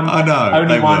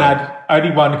 Only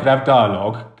one could have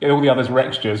dialogue. All the others were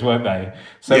extras, weren't they?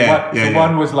 So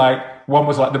one was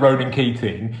like the Ronan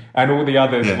Keating, and all the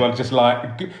others were just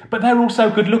like, but they're all so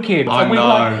good looking. I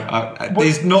know.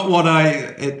 It's not what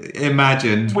I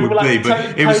imagined would be,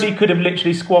 but Tony could have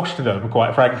literally squashed them,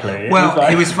 quite frankly.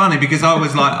 It was funny because I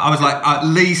was like, at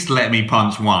least let me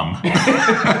punch one.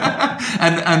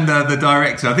 and the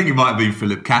director, I think it might have been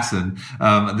Philip Casson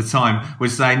at the time,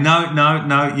 was saying,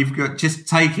 no, you've got, just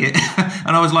take it.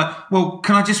 And I was like, well,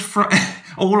 can I just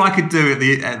all I could do at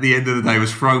the end of the day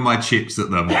was throw my chips at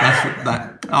them.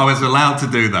 That I was allowed to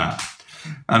do that,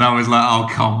 and I was like, "Oh,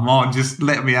 come on, just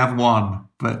let me have one."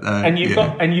 But you've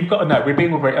got to know we're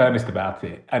being very earnest about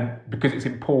it, and because it's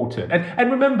important.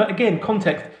 And remember, again,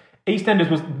 context.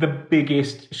 EastEnders was the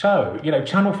biggest show.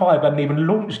 Channel 5 hadn't even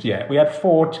launched yet. We had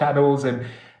 4 channels,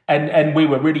 and we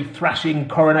were really thrashing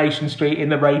Coronation Street in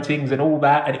the ratings and all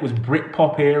that, and it was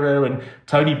Britpop era, and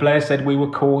Tony Blair said we were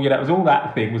cool, it was all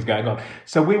that thing was going on.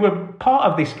 So we were part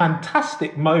of this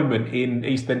fantastic moment in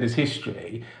EastEnders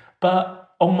history,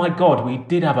 but Oh my God, we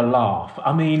did have a laugh.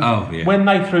 I mean, yeah. when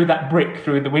they threw that brick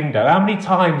through the window, how many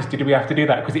times did we have to do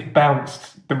that? Because it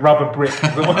bounced, the rubber brick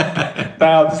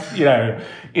bounced,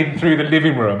 in through the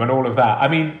living room and all of that. I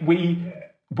mean,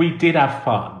 we did have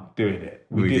fun doing it.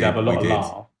 We did have a lot of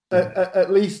laugh.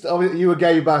 At least you were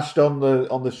gay bashed on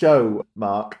the show,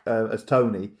 Mark, as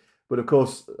Tony. But of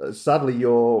course, sadly,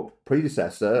 your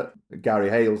predecessor, Gary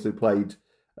Hales, who played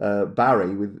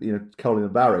Barry with Colin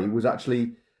and Barry, was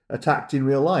actually attacked in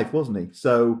real life, wasn't he?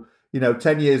 So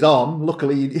 10 years on,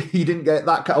 luckily he didn't get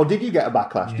that. Or did you get a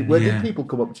backlash? Did people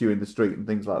come up to you in the street and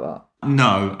things like that?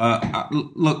 No.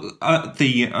 Look, at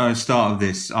the start of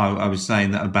this, I was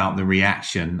saying that about the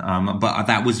reaction, but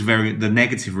that was the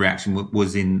negative reaction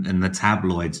was in the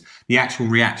tabloids. The actual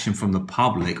reaction from the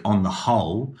public on the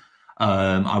whole,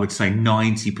 I would say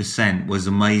 90% was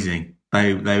amazing.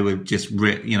 They were just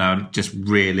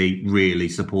really, really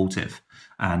supportive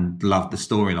and loved the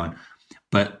storyline.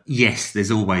 But yes, there's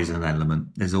always an element.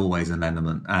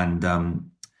 And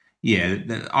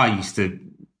I used to,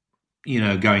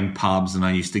 go in pubs and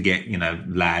I used to get,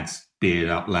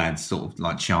 bearded up lads sort of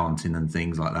like chanting and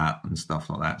things like that and stuff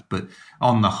like that. But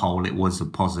on the whole, it was a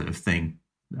positive thing.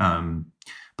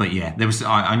 But yeah,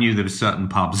 I knew there were certain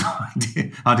pubs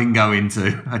I didn't go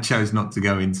into. I chose not to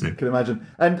go into. I can imagine.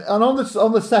 And on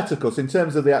the set, of course, in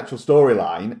terms of the actual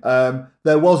storyline,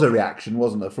 there was a reaction,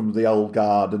 wasn't there, from the old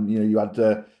guard? And you had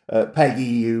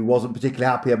Peggy, who wasn't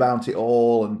particularly happy about it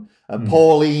all, and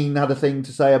Pauline had a thing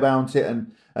to say about it,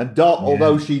 and Dot,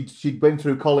 although she'd been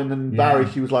through Colin and Barry,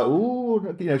 she was like,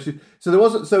 ooh, so there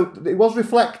wasn't. So it was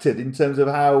reflected in terms of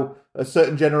how a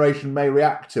certain generation may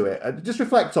react to it. Just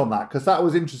reflect on that, because that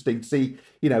was interesting to see.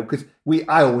 Because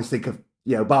I always think of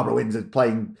Barbara Windsor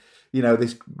playing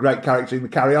this great character in the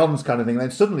Carry Ons kind of thing, and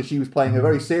then suddenly she was playing a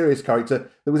very serious character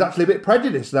that was actually a bit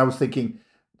prejudiced, and I was thinking,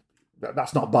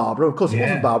 that's not Barbara. Of course, it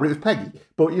wasn't Barbara; it was Peggy.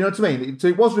 But you know what I mean. So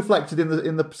it was reflected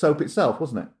in the soap itself,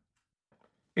 wasn't it?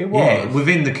 It was. Yeah,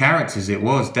 within the characters, it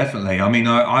was definitely. I mean,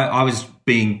 I was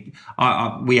being.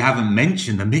 We haven't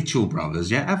mentioned the Mitchell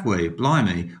brothers yet, have we?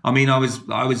 Blimey! I mean, I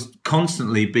was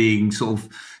constantly being sort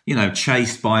of,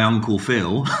 chased by Uncle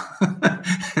Phil,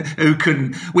 who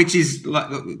couldn't. Which is like,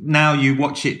 now you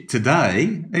watch it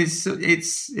today,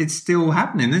 it's still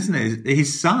happening, isn't it?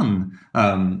 His son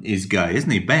is gay,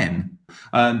 isn't he, Ben?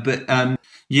 And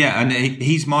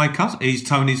he's my cousin. He's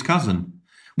Tony's cousin.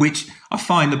 Which I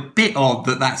find a bit odd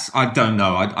I don't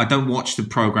know. I don't watch the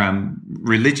programme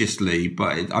religiously,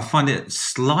 but I find it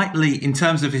slightly, in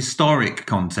terms of historic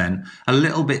content, a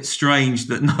little bit strange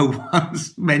that no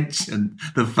one's mentioned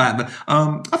the fact that,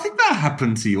 I think that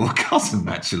happened to your cousin,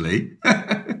 actually.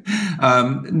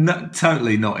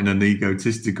 Totally not in an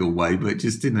egotistical way, but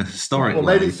just in a historic way.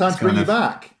 Well, maybe it's time to bring you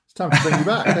back. It's time to bring you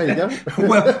back. There you go.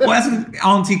 well, hasn't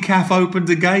Auntie Kath opened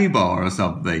a gay bar or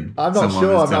something? I'm not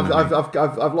sure.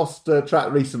 I've lost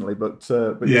track recently, but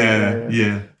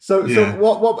yeah. So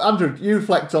what Andrew? You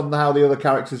reflect on how the other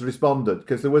characters responded,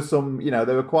 because there was some, they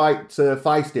were quite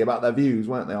feisty about their views,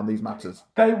 weren't they, on these matters?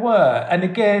 They were, and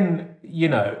again,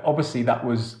 obviously that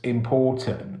was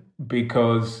important,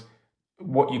 because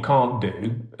what you can't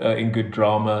do in good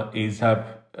drama is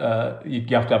have. You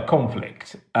have to have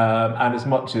conflict, and as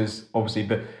much as obviously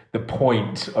the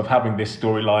point of having this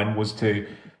storyline was to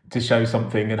show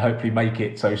something and hopefully make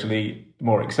it socially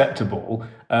more acceptable,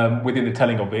 within the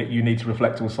telling of it, you need to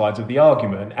reflect all sides of the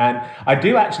argument. And I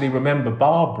do actually remember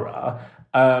Barbara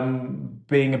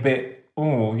being a bit,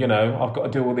 I've got to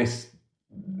do all this,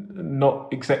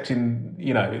 not accepting,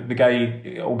 the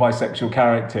gay or bisexual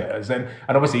characters, and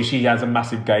obviously she has a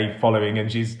massive gay following, and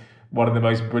she's one of the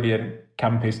most brilliant,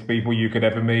 campist people you could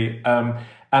ever meet. And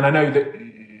I know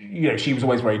that, she was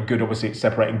always very good, obviously, at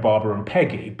separating Barbara and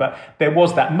Peggy. But there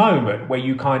was that moment where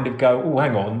you kind of go, oh,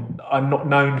 hang on, I'm not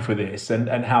known for this. And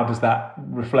how does that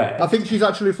reflect? I think she's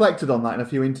actually reflected on that in a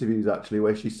few interviews, actually,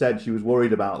 where she said she was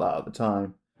worried about that at the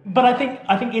time. But I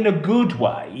think in a good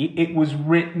way, it was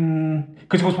written...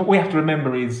 Because what we have to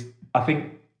remember is, I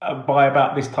think, by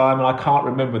about this time, and I can't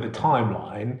remember the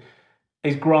timeline,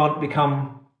 is Grant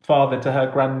become father to her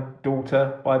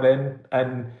granddaughter by then,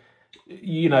 and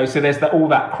so there's all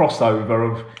that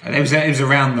crossover of. It was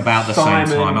around about the same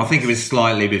time. I think it was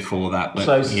slightly before that. But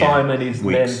so Simon is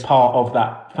then part of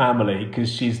that family,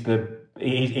 because he's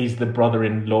the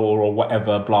brother-in-law or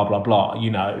whatever, blah blah blah.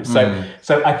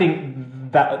 So I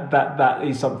think that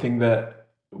is something that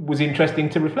was interesting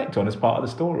to reflect on as part of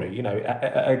the story.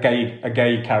 A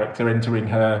gay character entering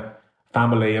her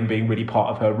family and being really part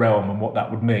of her realm and what that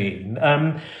would mean.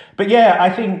 But yeah, I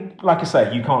think, like I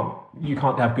say, you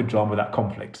can't have good drama without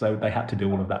conflict. So they had to do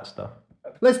all of that stuff.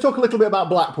 Let's talk a little bit about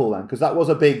Blackpool then, because that was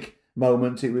a big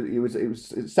moment. It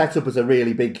was set up as a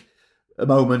really big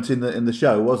moment in the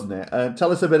show, wasn't it?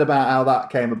 Tell us a bit about how that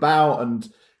came about. And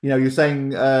you're saying,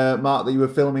 Mark, that you were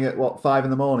filming at 5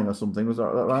 in the morning or something. Was that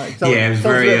right? It was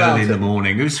very early in the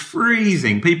morning. It was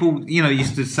freezing. People,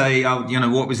 used to say, "Oh,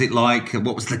 what was it like?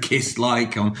 What was the kiss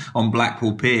like on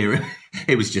Blackpool Pier?"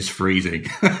 It was just freezing.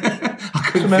 I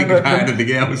couldn't think about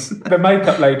anything else. The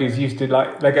makeup ladies used to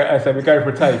we go for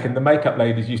a take, and the makeup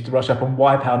ladies used to rush up and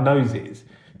wipe our noses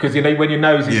because when your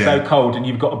nose is so cold and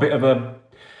you've got a bit of a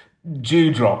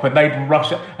dewdrop, and they'd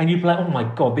rush up, and you'd be like, "Oh my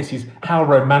God, how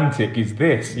romantic is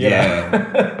this?"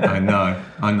 I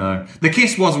know. The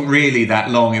kiss wasn't really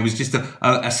that long. It was just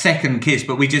a second kiss,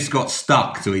 but we just got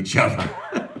stuck to each other.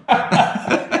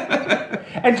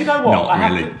 And do you know what?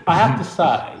 Not really. I have to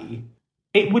say,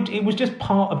 it was just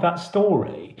part of that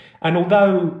story. And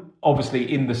although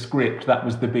obviously in the script that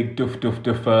was the big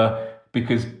duffer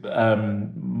because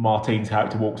Martine's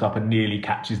character walks up and nearly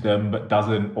catches them but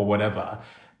doesn't, or whatever.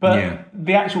 But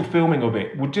the actual filming of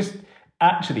it would just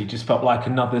felt like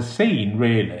another scene,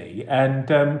 really.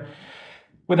 And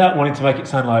without wanting to make it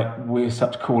sound like we're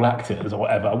such cool actors or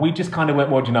whatever, we just kind of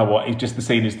went, well, do you know what? It's just the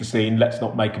scene is the scene. Let's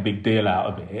not make a big deal out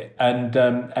of it and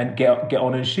get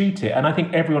on and shoot it. And I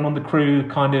think everyone on the crew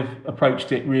kind of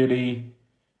approached it really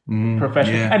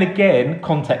professional. Yeah. And again,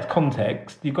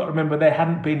 context. You've got to remember there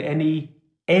hadn't been any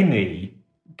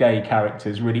gay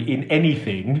characters really in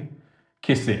anything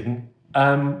kissing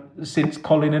since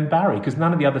Colin and Barry, because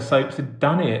none of the other soaps had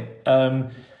done it.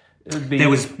 There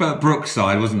was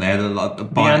Brookside, wasn't there? The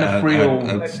Anna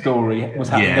Friel story was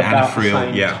happening about the same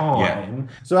time. Yeah.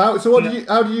 So how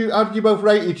did you both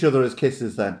rate each other as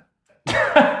kisses then?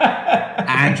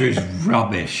 Andrew's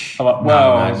rubbish. No.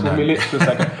 My lips for a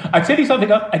second. I tell you something.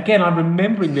 Again, I'm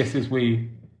remembering this as we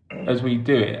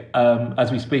do it, as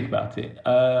we speak about it.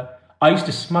 I used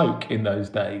to smoke in those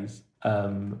days.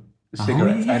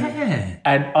 Cigarettes,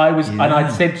 and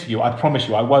I'd said to you, I promise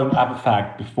you, I won't have a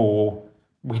fag before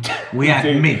we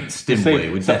had mints,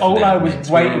 didn't we? So all I was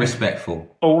waiting,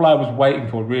 respectful. All I was waiting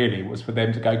for really was for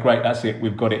them to go, great, that's it,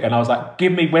 we've got it. And I was like,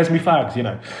 where's me fags,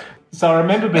 So I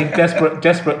remember being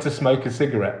desperate to smoke a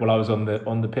cigarette while I was on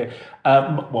the pier.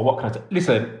 What can I say?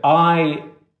 Listen, I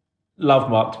love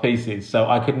Mark to pieces, so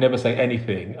I could never say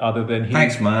anything other than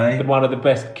Thanks, mate. One of the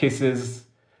best kisses.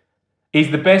 He's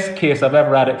the best kiss I've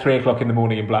ever had at 3 o'clock in the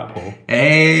morning in Blackpool.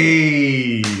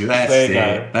 Hey,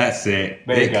 that's it.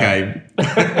 It came.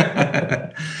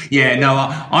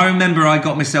 I remember I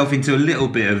got myself into a little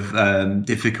bit of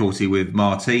difficulty with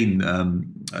Martine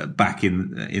back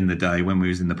in the day when we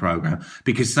was in the programme,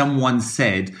 because someone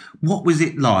said, what was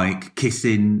it like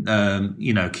kissing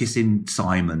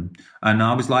Simon? And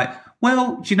I was like,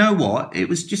 well, do you know what? It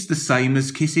was just the same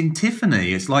as kissing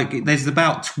Tiffany. It's like there's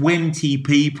about 20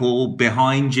 people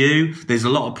behind you. There's a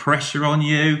lot of pressure on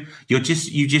you. You just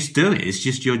do it. It's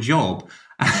just your job.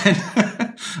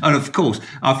 And of course,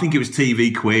 I think it was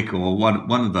TV Quick or one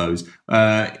of those.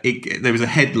 There was a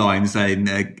headline saying,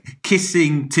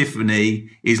 kissing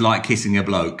Tiffany is like kissing a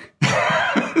bloke.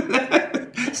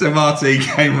 So Martine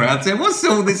came around and said, what's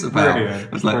all this about? Brilliant.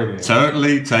 I was like,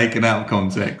 totally taken out of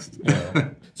context.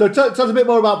 Yeah. So tell us a bit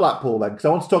more about Blackpool then, because I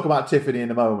want to talk about Tiffany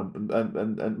in a moment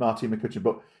and Martine McCutcheon.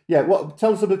 But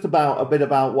tell us a bit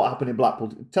about what happened in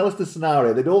Blackpool. Tell us the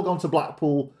scenario. They'd all gone to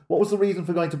Blackpool. What was the reason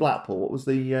for going to Blackpool? What was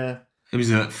the? It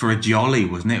was for a jolly,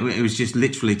 wasn't it? It was just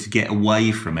literally to get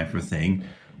away from everything.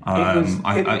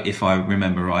 If I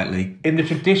remember rightly, in the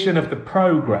tradition of the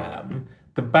programme,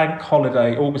 the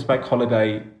August Bank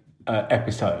Holiday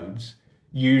episodes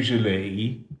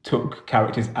usually took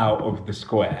characters out of the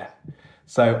square.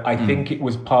 So I think it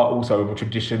was part also of a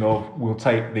tradition of we'll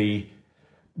take the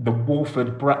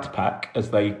Walford Brat Pack, as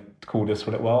they called us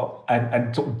for a while,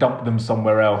 and sort of dump them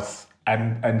somewhere else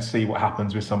and see what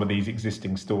happens with some of these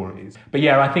existing stories. But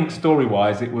I think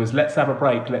story-wise it was let's have a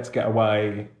break, let's get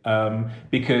away,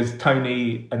 because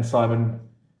Tony and Simon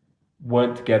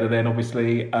weren't together then,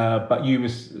 obviously, but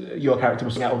your character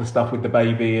was out all the stuff with the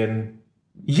baby and.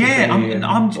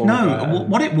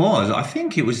 What it was, I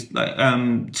think it was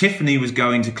Tiffany was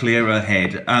going to clear her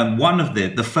head. One of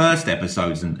the first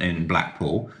episodes in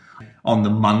Blackpool on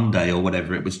the Monday or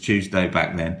whatever, it was Tuesday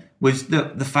back then, was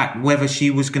the fact whether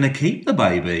she was going to keep the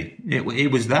baby.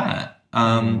 It was that.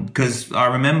 Because I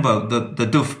remember the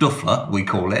duffer, we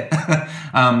call it,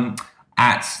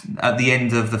 at the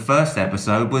end of the first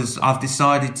episode was, I've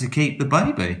decided to keep the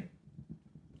baby.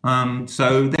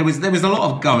 So there was a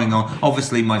lot of going on.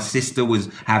 Obviously, my sister was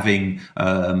having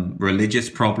religious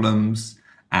problems,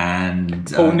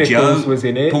 and Paul Nichols Joe was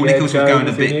in it. Paul Yeah, Nichols Joe was going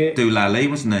a was in bit it. doolally,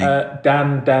 wasn't he?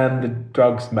 Dan the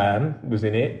drugs man was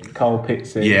in it. Cole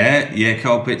Pitsey. Yeah,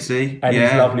 Cole Pitsey. And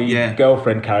his lovely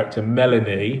girlfriend character,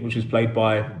 Melanie, which was played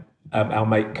by our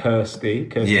mate Kirsty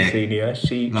Senior.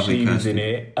 She was in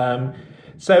it.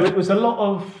 So it was a lot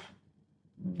of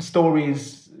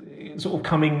stories sort of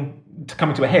coming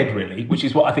to a head, really, which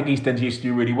is what I think EastEnders used to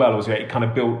do really well. Was it kind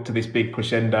of built to this big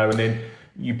crescendo, and then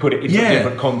you put it into a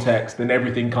different context, and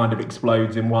everything kind of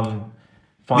explodes in one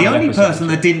final The only episode. person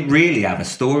that didn't really have a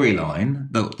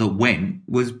storyline that went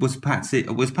was Patsy.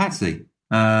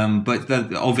 But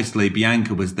obviously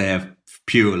Bianca was there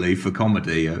purely for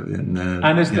comedy and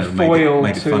as the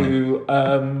foil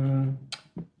to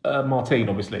Martine,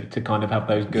 obviously, to kind of have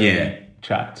those girly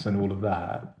chats and all of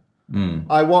that.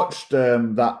 I watched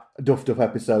that Duff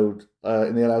episode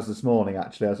in the Allows this morning,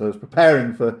 actually, as I was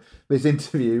preparing for this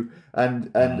interview,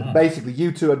 and basically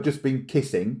you two had just been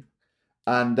kissing,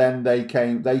 and then they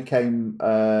came.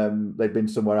 They'd been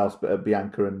somewhere else, but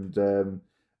Bianca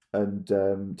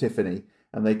and Tiffany,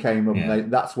 and they came up. Yeah.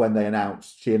 And that's when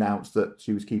she announced that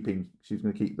she was going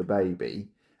to keep the baby,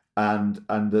 and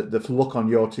the look on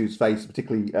your two's face,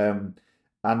 particularly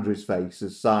Andrew's face,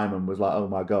 as Simon was like, "Oh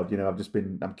my God, I'm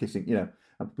kissing,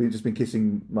 I've just been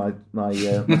kissing my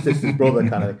sister's brother,"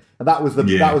 kind of thing. And that was the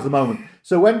moment.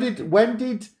 So when did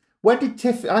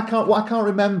Tiff? What I can't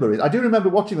remember is I do remember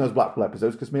watching those Blackpool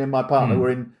episodes because me and my partner were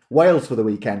in Wales for the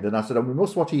weekend, and I said, we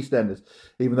must watch EastEnders,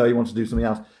 even though he wanted to do something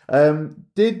else. When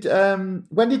did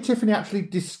Tiffany actually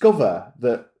discover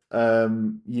that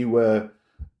you were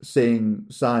seeing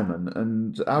Simon,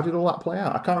 and how did all that play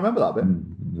out? I can't remember that bit.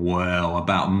 Well,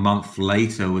 about a month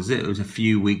later, was it? It was a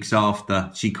few weeks after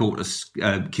she caught us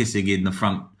kissing in the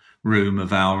front room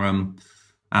of our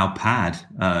pad,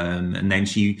 and then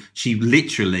she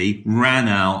literally ran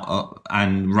out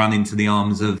and ran into the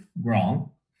arms of Grant,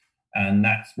 and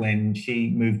that's when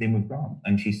she moved in with Grant,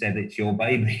 and she said, "It's your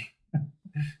baby,"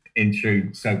 in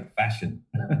true soap fashion.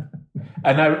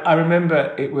 And I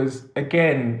remember it was,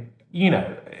 again,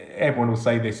 everyone will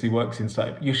say this who works in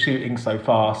soap, you're shooting so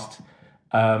fast,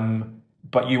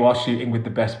 but you are shooting with the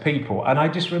best people. And I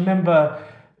just remember,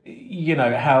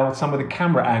 how some of the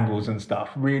camera angles and stuff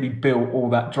really built all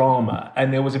that drama.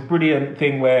 And there was a brilliant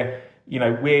thing where,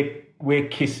 we're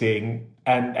kissing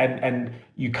and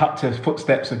you cut to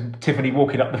footsteps of Tiffany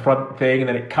walking up the front thing, and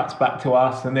then it cuts back to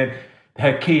us, and then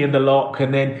her key in the lock,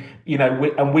 and then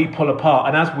we pull apart,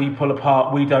 and as we pull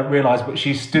apart we don't realise, but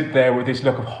she stood there with this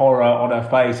look of horror on her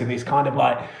face, and this kind of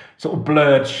like sort of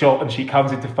blurred shot, and she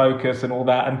comes into focus and all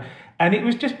that, and it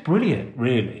was just brilliant,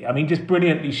 really. I mean, just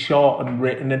brilliantly shot and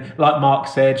written. And like Mark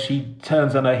said, she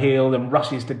turns on her heel and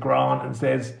rushes to Grant and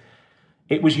says,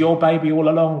 "It was your baby all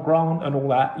along, Grant," and all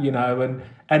that,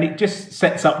 and it just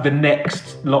sets up the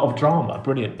next lot of drama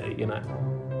brilliantly,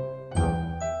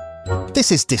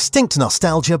 This is Distinct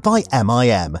Nostalgia by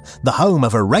MIM, the home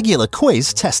of a regular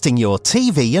quiz testing your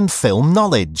TV and film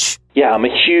knowledge. Yeah, I'm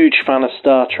a huge fan of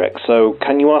Star Trek, so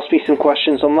can you ask me some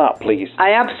questions on that, please?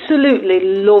 I absolutely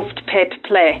loved Pay to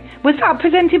Play. Was that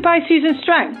presented by Susan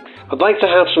Stranks? I'd like to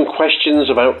have some questions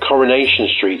about Coronation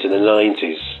Street in the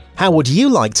 90s. How would you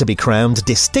like to be crowned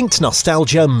Distinct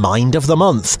Nostalgia Mind of the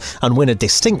Month and win a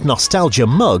Distinct Nostalgia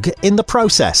mug in the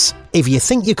process? If you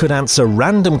think you could answer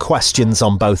random questions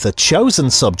on both a chosen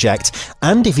subject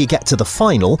and if you get to the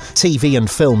final, TV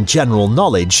and film general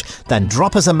knowledge, then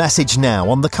drop us a message now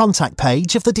on the contact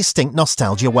page of the Distinct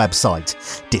Nostalgia website,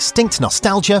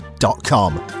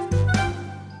 distinctnostalgia.com.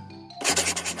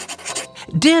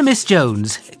 Dear Miss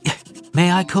Jones,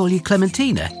 may I call you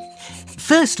Clementina?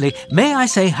 Firstly, may I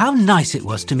say how nice it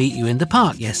was to meet you in the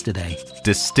park yesterday?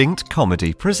 Distinct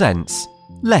Comedy presents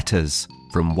Letters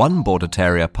from one Border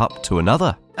Terrier pup to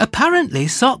another. Apparently,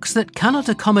 socks that cannot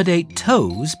accommodate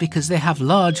toes because they have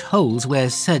large holes where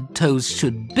said toes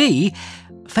should be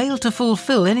fail to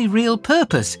fulfil any real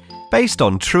purpose. Based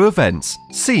on true events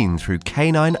seen through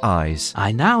canine eyes.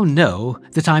 I now know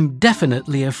that I'm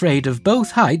definitely afraid of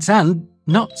both heights and,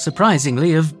 not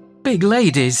surprisingly, of big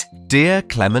ladies. Dear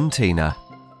Clementina.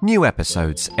 New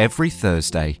episodes every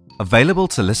Thursday. Available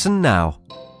to listen now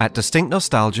at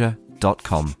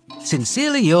distinctnostalgia.com.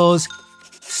 Sincerely yours,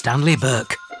 Stanley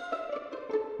Burke.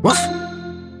 Woof!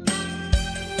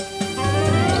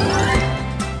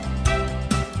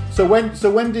 So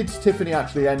when did Tiffany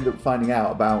actually end up finding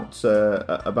out about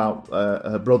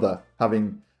her brother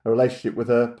having a relationship with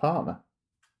her partner?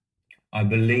 I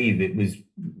believe it was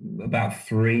about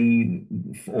 3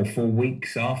 or 4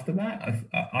 weeks after that.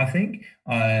 I think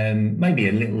maybe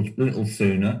a little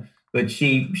sooner. But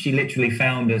she literally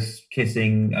found us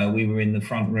kissing. We were in the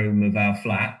front room of our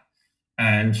flat,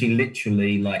 and she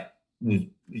literally was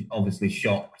obviously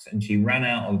shocked, and she ran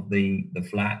out of the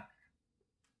flat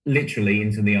literally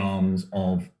into the arms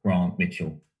of Grant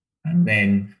Mitchell. And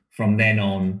then from then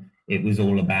on, it was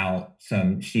all about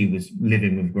she was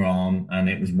living with Grant, and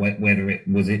it was whether it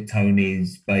was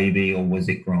Tony's baby or was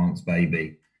it Grant's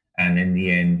baby. And in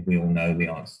the end, we all know the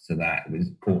answer to that.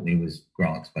 Courtney was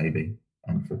Grant's baby,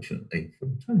 unfortunately, for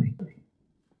Tony.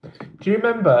 Do you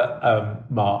remember,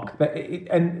 Mark?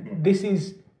 And this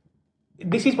is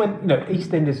when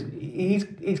EastEnders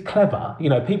is clever.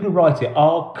 People who write it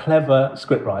are clever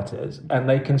scriptwriters, and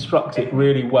they construct it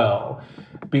really well.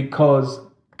 Because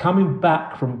coming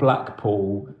back from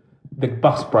Blackpool, the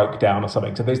bus broke down or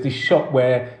something. So there's this shot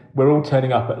where we're all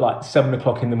turning up at 7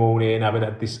 o'clock in the morning, having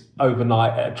had this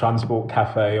overnight at a transport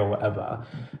cafe or whatever.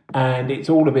 And it's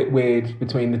all a bit weird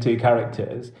between the two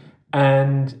characters.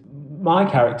 And my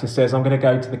character says, I'm going to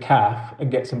go to the cafe and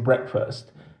get some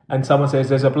breakfast. And someone says,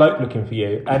 there's a bloke looking for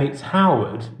you. And it's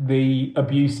Howard, the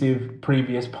abusive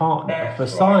previous partner for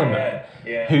Simon,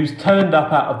 who's turned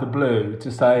up out of the blue to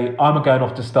say, I'm going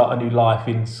off to start a new life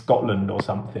in Scotland or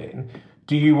something.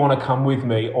 Do you want to come with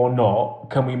me or not?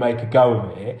 Can we make a go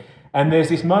of it? And there's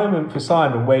this moment for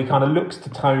Simon where he kind of looks to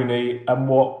Tony and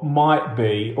what might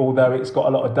be, although it's got a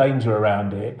lot of danger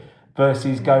around it,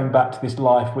 versus going back to this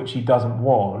life which he doesn't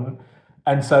want.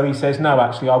 And so he says, no,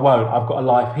 actually, I won't. I've got a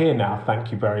life here now.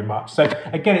 Thank you very much. So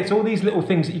again, it's all these little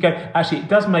things that you go, actually, it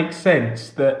does make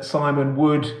sense that Simon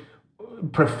would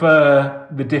prefer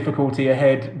the difficulty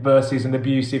ahead versus an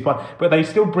abusive one. But they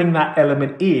still bring that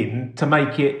element in to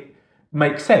make it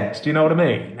make sense. Do you know what I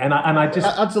mean? And I just...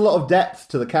 That adds a lot of depth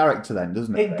to the character then,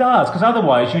 doesn't it? It does, because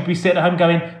otherwise you'd be sitting at home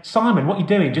going, Simon, what are you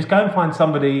doing? Just go and find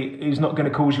somebody who's not going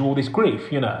to cause you all this grief,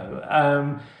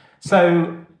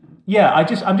 So... Yeah,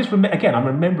 I'm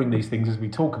remembering these things as we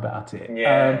talk about it.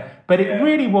 But it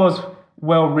really was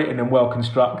well written and well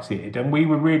constructed, and we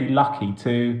were really lucky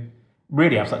to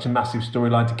really have such a massive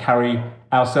storyline to carry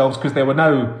ourselves, because there were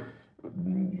no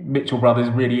Mitchell brothers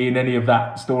really in any of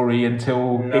that story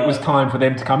until it was time for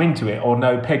them to come into it, or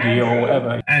no Peggy or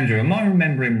whatever. Andrew, am I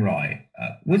remembering right?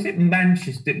 Was it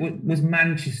Manchester? Was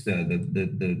Manchester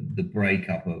the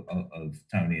breakup of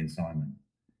Tony and Simon?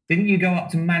 Didn't you go up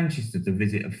to Manchester to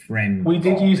visit a friend? We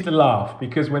did used to laugh,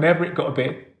 because whenever it got a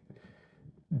bit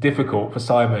difficult for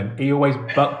Simon, he always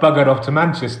buggered off to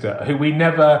Manchester, who we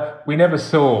never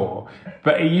saw.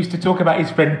 But he used to talk about his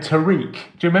friend Tariq.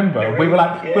 Do you remember? We were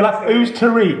like, who's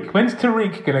Tariq? When's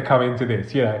Tariq going to come into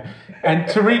this? And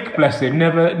Tariq, bless him,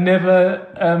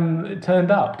 never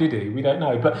turned up, did he? We don't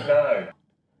know. But no.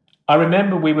 I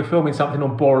remember we were filming something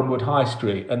on Borehamwood High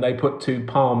Street, and they put two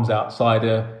palms outside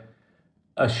a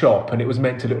shop, and it was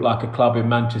meant to look like a club in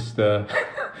Manchester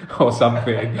or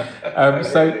something.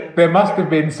 So there must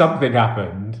have been something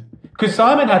happened, because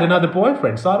Simon had another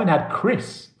boyfriend. Simon had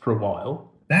Chris for a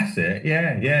while. That's it.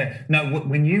 Yeah. No,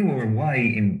 when you were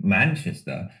away in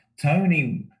Manchester,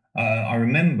 Tony, I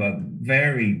remember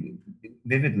very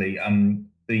vividly.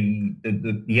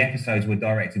 The episodes were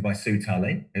directed by Sue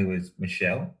Tully, who was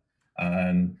Michelle,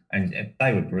 and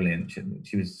they were brilliant.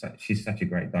 She's such a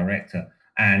great director.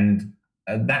 And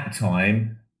at that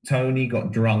time, Tony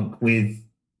got drunk with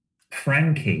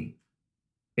Frankie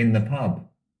in the pub.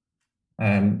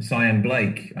 Cyan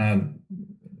Blake,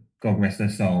 God rest her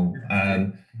soul.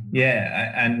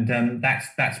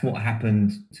 That's what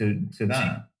happened to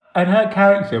that. And her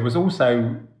character was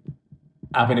also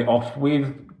having it off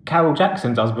with Carol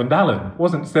Jackson's husband, Alan,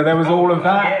 wasn't? So there was all of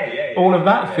that. All of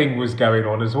that thing was going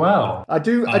on as well. I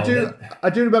do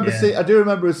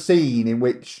remember a scene in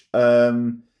which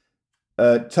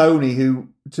Tony, who,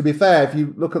 to be fair, if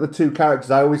you look at the two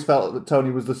characters, I always felt that Tony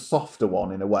was the softer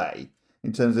one in a way,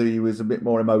 in terms of he was a bit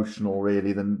more emotional,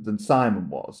 really, than Simon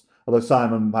was. Although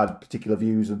Simon had particular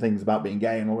views and things about being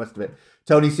gay and all the rest of it,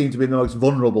 Tony seemed to be the most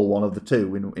vulnerable one of the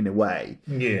two in a way.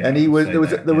 Yeah, and he was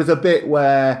there was a bit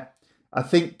where I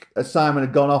think Simon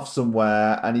had gone off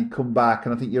somewhere and he'd come back,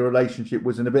 and I think your relationship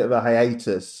was in a bit of a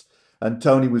hiatus. And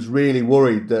Tony was really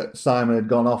worried that Simon had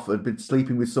gone off, had been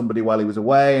sleeping with somebody while he was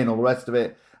away and all the rest of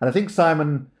it. And I think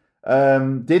Simon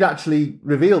did actually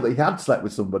reveal that he had slept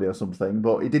with somebody or something,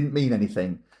 but it didn't mean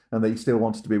anything, and that he still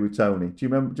wanted to be with Tony. Do you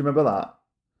remember that?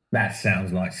 That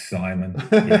sounds like Simon.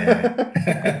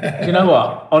 Yeah. Do you know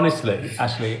what? Honestly,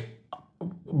 Ashley,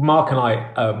 Mark and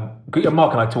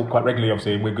I talk quite regularly,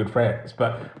 obviously, and we're good friends.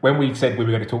 But when we said we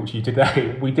were going to talk to you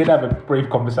today, we did have a brief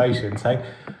conversation saying,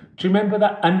 do you remember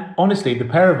that? And honestly, the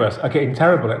pair of us are getting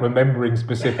terrible at remembering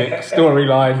specific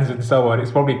storylines and so on.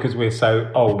 It's probably because we're so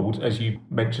old, as you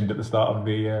mentioned at the start of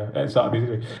the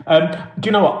interview. Do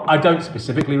you know what? I don't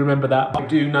specifically remember that. I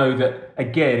do know that,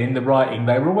 again, in the writing,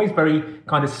 they were always very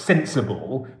kind of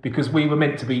sensible because we were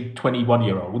meant to be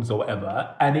 21-year-olds or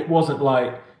whatever. And it wasn't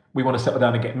like we want to settle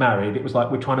down and get married. It was like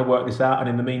we're trying to work this out. And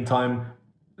in the meantime,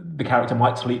 the character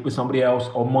might sleep with somebody else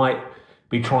or might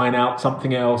be trying out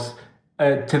something else.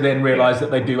 To then realise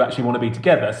that they do actually want to be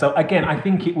together. So again, I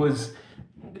think it was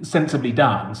sensibly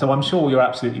done. So I'm sure you're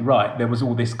absolutely right. There was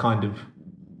all this kind of,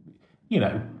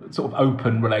 sort of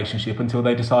open relationship until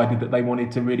they decided that they wanted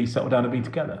to really settle down and be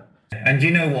together. And do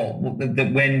you know what?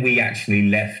 When we actually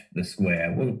left the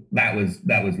square, well, that was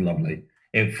lovely.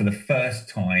 For the first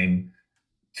time,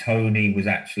 Tony was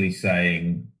actually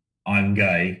saying, "I'm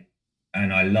gay,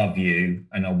 and I love you,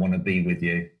 and I want to be with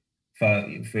you." For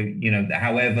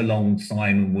however long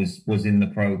Simon was in the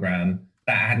program,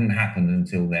 that hadn't happened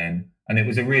until then, and it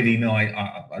was a really nice.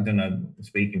 I don't know,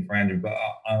 speaking for Andrew, but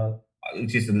it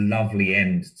was just a lovely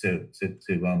end to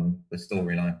the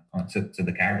storyline, to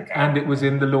the character. And it was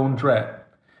in the laundrette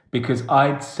because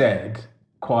I'd said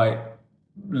quite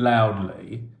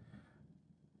loudly,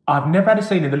 "I've never had a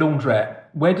scene in the laundrette.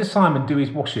 Where does Simon do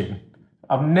his washing?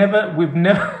 We've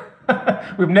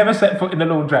never set foot in the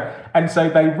laundrette." And so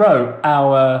they wrote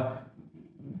our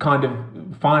kind of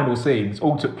final scenes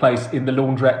all took place in the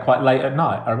laundrette quite late at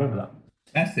night. I remember that.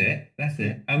 That's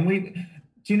it. And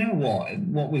do you know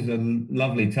what was a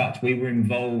lovely touch? We were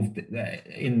involved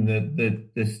in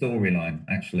the storyline,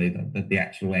 actually, the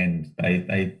actual end.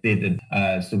 They did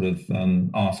sort of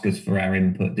ask us for our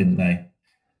input, didn't they?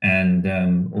 And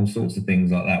all sorts of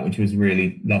things like that, which was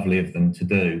really lovely of them to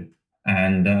do.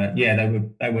 And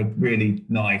they were really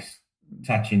nice,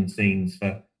 touching scenes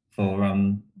for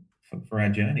our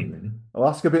journey, really. I'm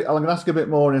going to ask a bit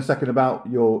more in a second about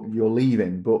your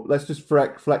leaving, but let's just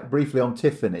reflect briefly on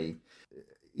Tiffany.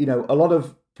 A lot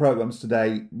of programs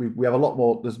today, we have a lot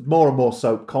more. There's more and more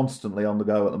soap constantly on the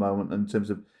go at the moment in terms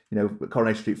of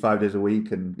Coronation Street 5 days a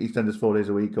week and EastEnders 4 days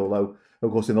a week. Although of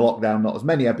course in the lockdown not as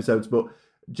many episodes, but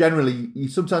generally you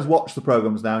sometimes watch the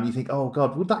programs now and you think, oh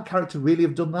God, would that character really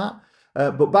have done that?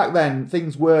 But back then,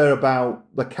 things were about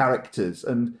the characters.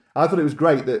 And I thought it was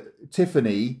great that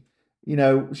Tiffany,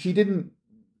 she didn't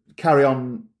carry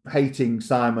on hating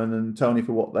Simon and Tony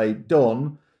for what they'd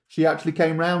done. She actually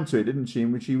came round to it, didn't she?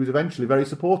 And she was eventually very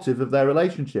supportive of their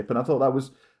relationship. And I thought that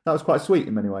was quite sweet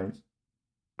in many ways.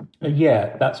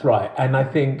 Yeah, that's right. And I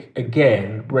think,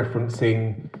 again,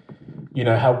 referencing,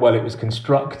 how well it was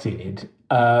constructed,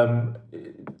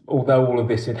 although all of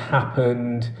this had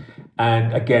happened,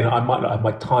 and again, I might not have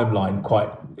my timeline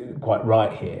quite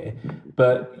right here,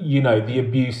 but, the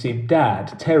abusive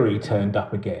dad, Terry, turned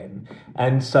up again.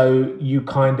 And so you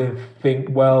kind of think,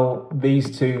 well,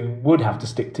 these two would have to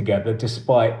stick together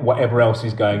despite whatever else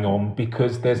is going on,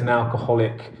 because there's an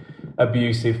alcoholic,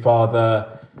 abusive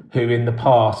father who in the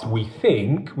past we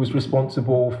think was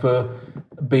responsible for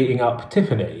beating up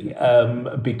Tiffany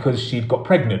because she'd got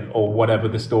pregnant or whatever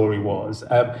the story was.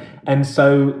 And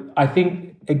so I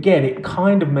think, again, it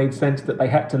kind of made sense that they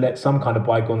had to let some kind of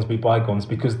bygones be bygones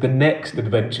because the next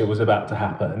adventure was about to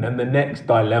happen and the next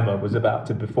dilemma was about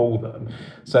to befall them.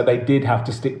 So they did have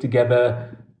to stick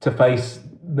together to face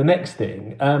the next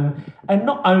thing. And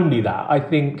not only that, I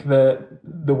think that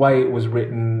the way it was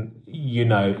written,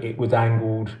 it was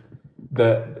angled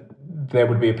that there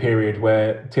would be a period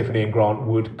where Tiffany and Grant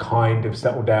would kind of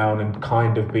settle down and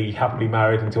kind of be happily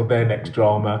married until their next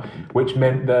drama, which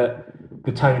meant that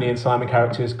the Tony and Simon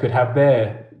characters could have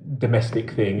their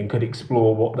domestic thing and could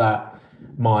explore what that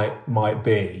might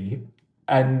be.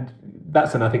 And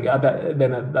that's I think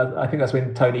that's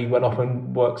when Tony went off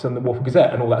and works on the Walford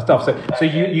Gazette and all that stuff. So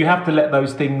you have to let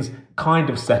those things kind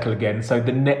of settle again, so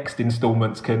the next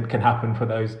instalments can happen for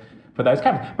those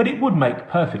characters. But it would make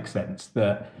perfect sense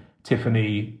that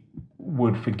Tiffany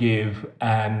would forgive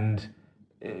and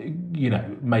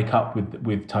make up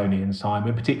with Tony and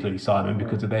Simon, particularly Simon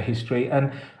because of their history.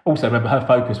 And also remember, her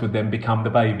focus would then become the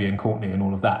baby and Courtney and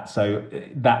all of that. So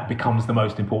that becomes the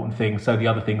most important thing. So the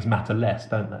other things matter less,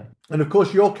 don't they? And of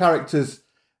course, your characters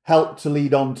helped to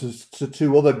lead on to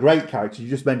two other great characters. You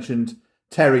just mentioned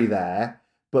Terry there,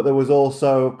 but there was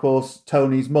also, of course,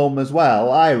 Tony's mum as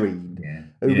well,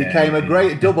 Irene, who became a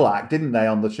great double act, didn't they,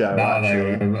 on the show? No, they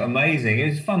were amazing. It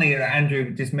was funny that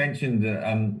Andrew just mentioned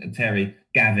Terry,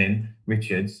 Gavin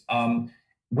Richards.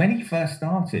 When he first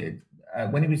started,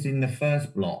 when he was in the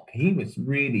first block, he was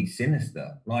really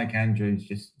sinister, like Andrew's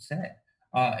just said.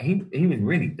 He was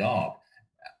really dark.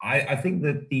 I think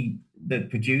that the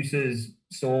producers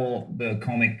saw the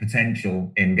comic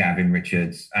potential in Gavin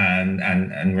Richards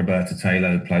and Roberta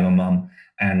Taylor, who played my mum,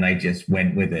 and they just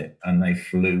went with it and they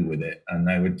flew with it. And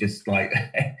they were just like,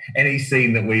 any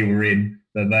scene that we were in,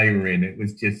 that they were in, it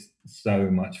was just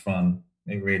so much fun.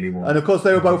 It really was. And of course,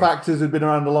 they were both actors who'd been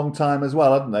around a long time as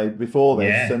well, hadn't they, before this?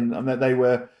 Yeah. And that they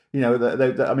were,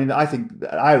 I mean, I think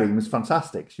Irene was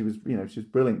fantastic. She was, she was a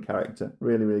brilliant character,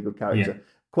 really, really good character. Yeah.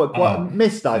 Quite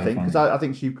missed, I think, because I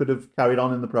think she could have carried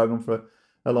on in the programme for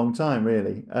a long time,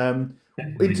 really.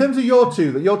 In terms of your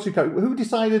two characters, who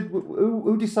decided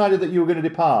that you were going to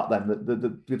depart then?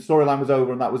 The storyline was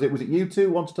over and that was it? Was it you two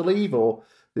wanted to leave, or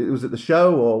was it the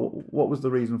show, or what was the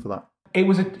reason for that? It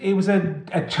was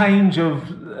a change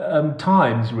of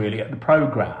times, really, at the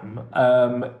programme,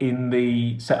 in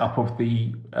the setup of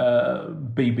the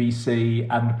BBC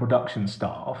and the production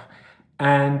staff.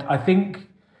 And I think,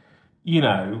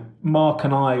 Mark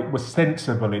and I were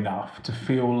sensible enough to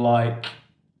feel like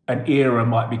an era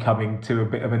might be coming to a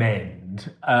bit of an end,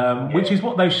 which is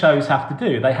what those shows have to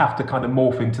do. They have to kind of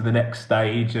morph into the next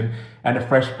stage and a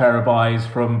fresh pair of eyes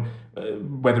from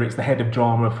whether it's the head of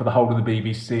drama for the whole of the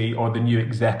BBC or the new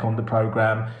exec on the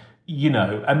programme,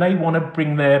 and they want to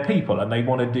bring their people and they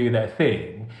want to do their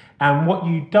thing. And what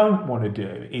you don't want to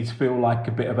do is feel like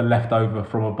a bit of a leftover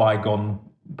from a bygone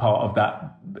part of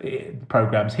that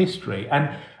programme's history. And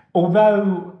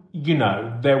although,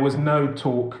 there was no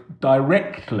talk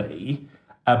directly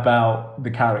about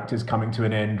the characters coming to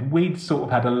an end, we'd sort of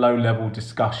had a low-level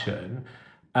discussion.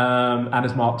 And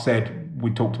as Mark said,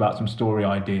 we talked about some story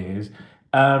ideas.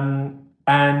 And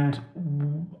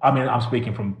I mean, I'm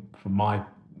speaking from my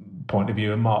point of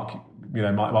view, and Mark,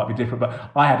 might be different,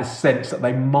 but I had a sense that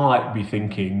they might be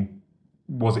thinking,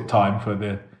 was it time for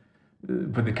the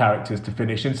characters to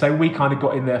finish? And so we kind of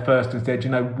got in there first and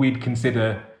said, we'd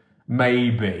consider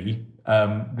maybe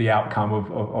the outcome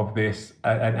of this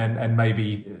and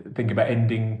maybe think about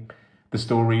ending the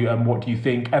story. And what do you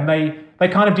think? And they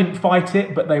kind of didn't fight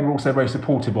it, but they were also very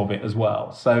supportive of it as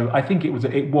well. So I think it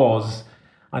was.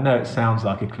 I know it sounds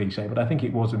like a cliche, but I think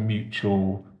it was a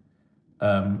mutual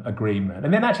agreement.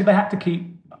 And then actually they had to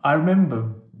keep. I remember,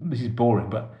 this is boring,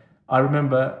 but I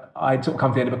remember I'd sort of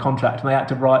come to the end of a contract and they had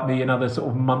to write me another sort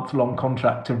of month-long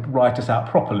contract to write us out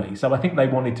properly. So I think they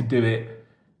wanted to do it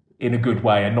in a good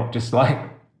way and not just like,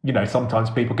 sometimes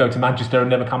people go to Manchester and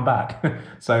never come back.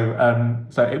 So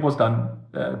it was done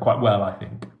quite well, I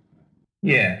think.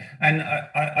 Yeah, and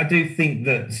I do think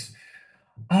that,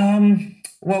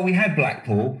 we had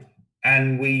Blackpool,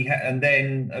 and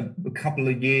then a couple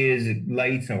of years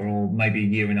later, or maybe a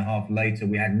year and a half later,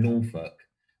 we had Norfolk,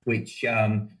 which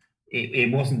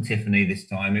it wasn't Tiffany this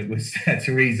time. It was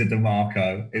Teresa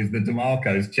DeMarco. It was the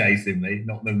DeMarcos chasing me,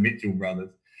 not the Mitchell brothers.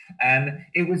 And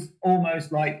it was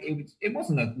almost like it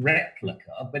wasn't a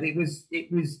replica, but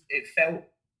it felt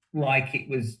like it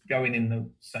was going in the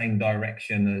same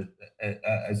direction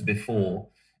as before.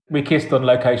 We kissed on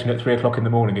location at 3:00 in the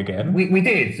morning again. We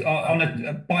did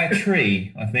by a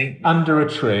tree, I think. Under a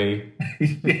tree.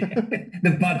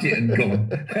 The budget had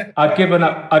gone. I'd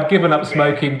given up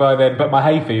smoking by then, but my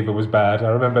hay fever was bad. I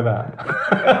remember that.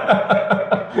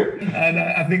 And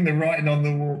I think the writing on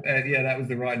the wall. That was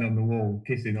the writing on the wall.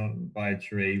 Kissing by a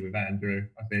tree with Andrew.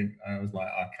 I think I was like,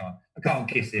 I can't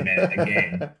kiss him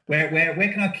again. Where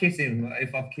can I kiss him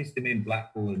if I've kissed him in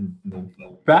Blackpool and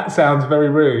Norfolk? That sounds very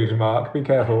rude, Mark. Be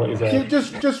careful what you say.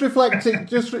 Just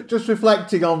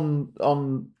reflecting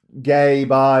on gay,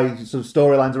 bi sort of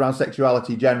storylines around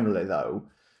sexuality generally, though.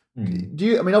 Do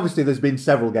you? I mean, obviously, there's been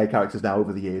several gay characters now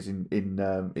over the years in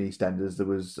EastEnders.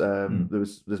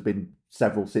 There's been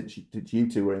several since you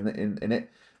two were in it,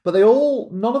 but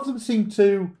none of them seem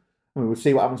to. I mean, we'll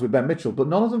see what happens with Ben Mitchell, but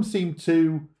none of them seem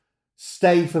to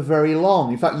stay for very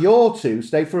long. In fact, your two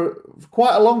stay for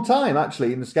quite a long time,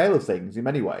 actually, in the scale of things. In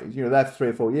many ways, there for 3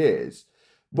 or 4 years.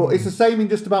 But it's the same in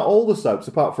just about all the soaps,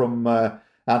 apart from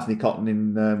Anthony Cotton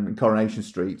in Coronation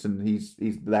Street, and he's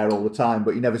there all the time,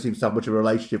 but he never seems to have much of a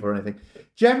relationship or anything.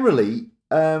 Generally,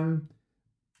 the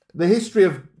history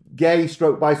of gay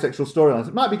stroke bisexual storylines,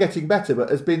 it might be getting better, but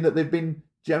has been that they've been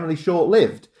generally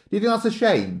short-lived. Do you think that's a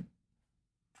shame?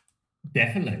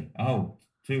 Definitely. Oh,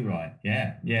 too right.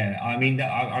 Yeah. I mean,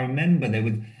 I remember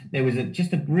there was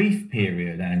just a brief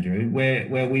period, Andrew, where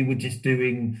we were just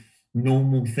doing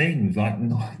normal things like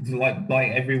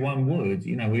everyone would.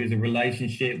 We was a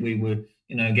relationship. We were,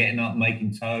 getting up,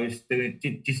 making toast,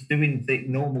 doing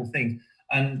normal things.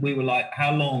 And we were like,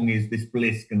 how long is this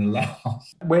bliss going to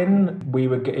last? When we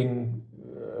were getting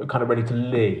kind of ready to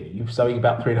leave, so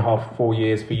about 3.5, 4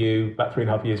 years for you, about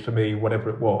 3.5 years for me, whatever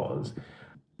it was,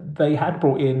 they had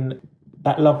brought in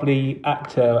that lovely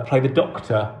actor, play the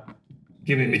Doctor.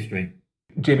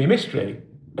 Jimmy Mystery,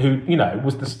 who, you know,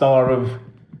 was the star of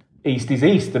East is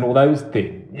East and all those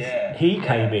things. Yeah. He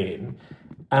came in,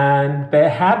 and there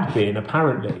had been,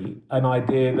 apparently, an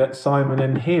idea that Simon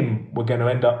and him were going to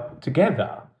end up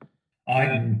together.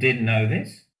 I didn't know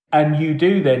this. And you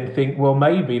do then think, well,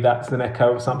 maybe that's an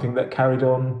echo of something that carried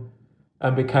on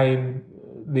and became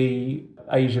the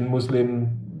Asian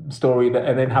Muslim story that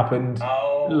and then happened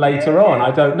later on.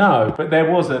 I don't know. But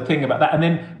there was a thing about that. And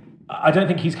then I don't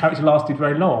think his character lasted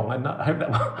very long. And I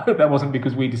hope that wasn't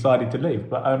because we decided to leave.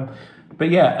 But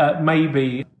yeah,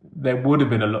 maybe there would have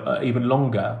been a even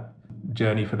longer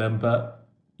journey for them. But,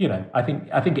 you know, I think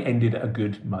it ended at a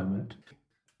good moment.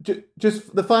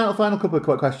 Just the final couple of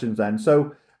quick questions then.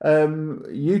 So,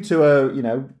 you two are,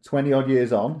 20 odd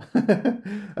years on.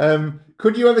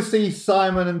 Could you ever see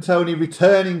Simon and Tony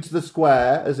returning to the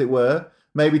square, as it were,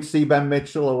 maybe to see Ben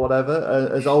Mitchell or whatever,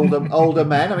 as older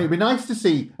men? I mean, it'd be nice to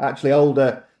see actually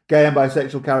older gay and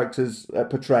bisexual characters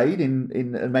portrayed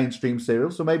in a mainstream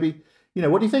serial. So maybe,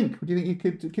 what do you think? Do you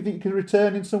think you could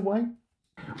return in some way?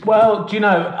 Well,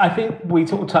 I think we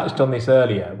sort of touched on this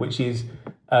earlier, which is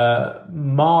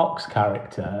Mark's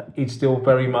character is still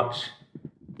very much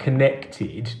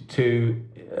connected to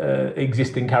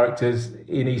existing characters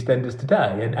in EastEnders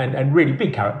today, and really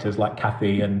big characters like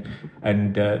Kathy and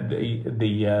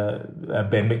the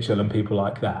Ben Mitchell and people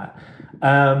like that.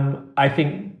 I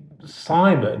think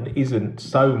Simon isn't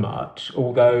so much,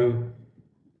 although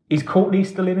is Courtney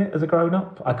still in it as a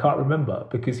grown-up? I can't remember,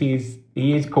 because he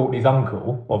is Courtney's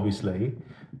uncle, obviously.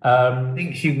 I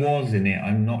think she was in it.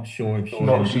 I'm not sure if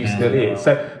she still is.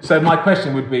 So my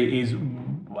question would be is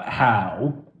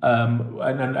how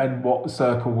and what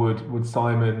circle would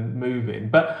Simon move in?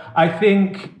 But I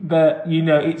think that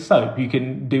it's soap. You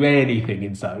can do anything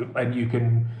in soap, and you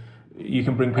can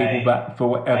bring people back for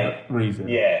whatever reason.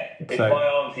 Yeah, if my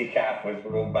Auntie Kath was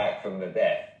brought back from the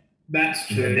dead. That's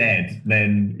true. The dead,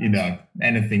 then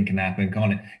anything can happen,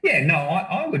 can't it? Yeah, no,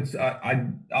 I would.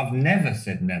 I've never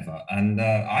said never, and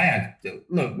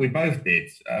we both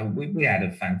did. We had a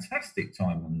fantastic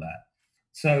time on that.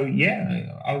 So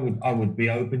yeah, I would be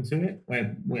open to it.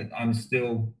 I'm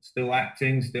still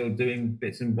acting, still doing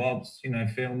bits and bobs,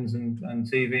 films and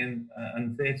TV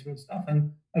and theatre and stuff.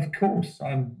 And of course,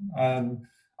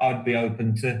 I'd be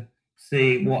open to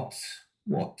see what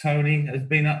Tony has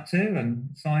been up to, and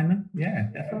Simon. Yeah,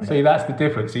 definitely. See, that's the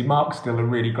difference. See, Mark's still a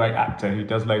really great actor who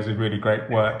does loads of really great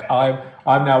work.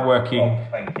 I'm now working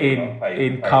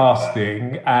in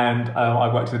casting, and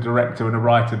I worked as a director and a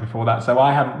writer before that, so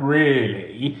I haven't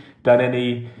really done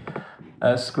any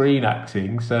screen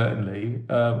acting, certainly,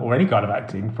 or any kind of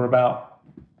acting for about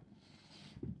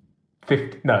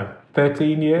 13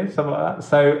 years, something like that.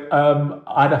 So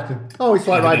I'd have to... Oh, it's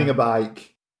like riding a bike.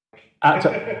 I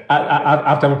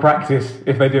have to have a practice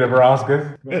if they did ever ask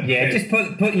us. Yeah, just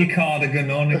put your cardigan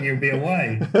on and you'll be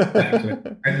away.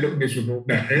 Exactly. And look miserable.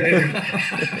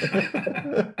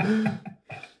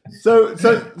 So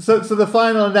the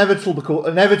final inevitable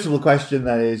question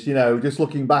then is, just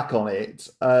looking back on it,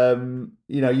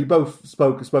 you both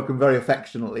spoken very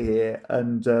affectionately here,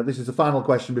 and this is the final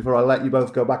question before I let you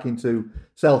both go back into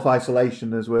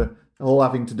self-isolation, as we're all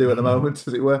having to do at the moment,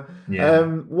 as it were. Yeah.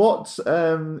 When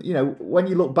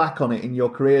you look back on it in your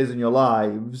careers and your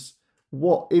lives,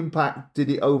 what impact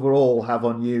did it overall have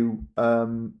on you,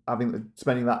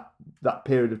 spending that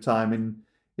period of time in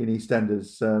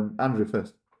EastEnders? Andrew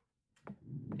first.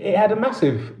 It had a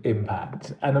massive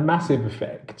impact and a massive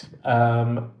effect.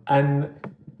 And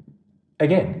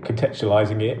again,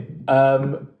 contextualising it,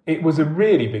 it was a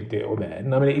really big deal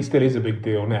then. I mean, it still is a big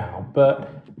deal now,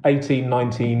 but 18,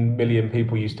 19 million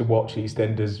people used to watch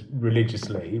EastEnders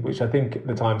religiously, which I think at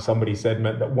the time somebody said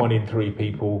meant that 1 in 3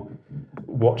 people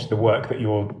watch the work that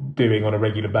you're doing on a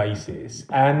regular basis.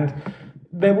 And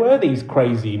there were these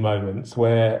crazy moments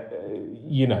where,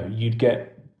 you'd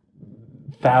get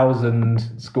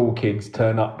 1,000 school kids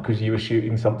turn up because you were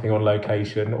shooting something on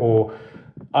location. Or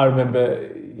I remember,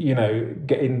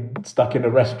 getting stuck in a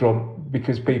restaurant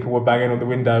because people were banging on the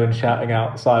window and shouting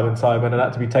out Simon, Simon, and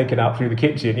had to be taken out through the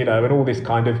kitchen, and all this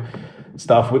kind of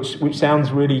stuff, which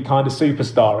sounds really kind of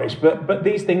superstarish, but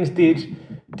these things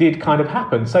did kind of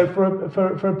happen. So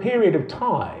for a period of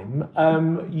time,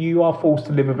 you are forced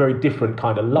to live a very different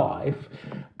kind of life.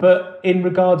 But in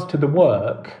regards to the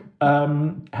work,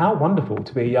 how wonderful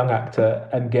to be a young actor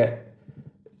and get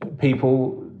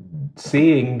people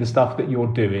seeing the stuff that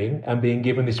you're doing and being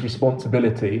given this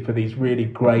responsibility for these really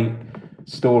great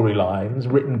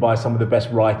storylines written by some of the best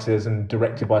writers and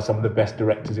directed by some of the best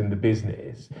directors in the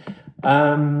business.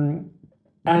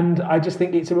 And I just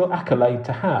think it's a real accolade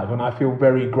to have, and I feel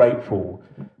very grateful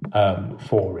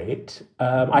for it.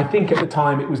 I think at the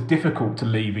time it was difficult to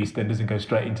leave EastEnders and go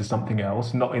straight into something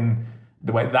else, not in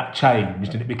the way that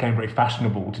changed, and it became very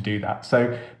fashionable to do that.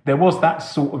 So there was that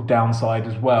sort of downside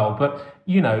as well. But,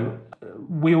 you know,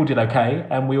 we all did okay,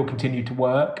 and we all continued to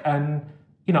work. And,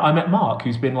 you know, I met Mark,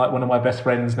 who's been like one of my best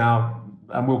friends now,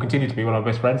 and will continue to be one of my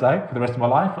best friends, I hope, for the rest of my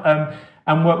life.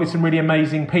 And work with some really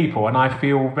amazing people. And I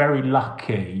feel very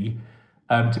lucky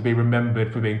to be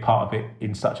remembered for being part of it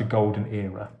in such a golden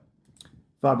era.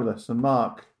 Fabulous. And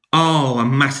Mark? Oh, a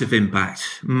massive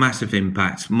impact.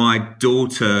 My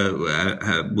daughter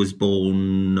was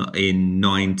born in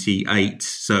 98,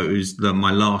 so it was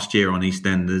my last year on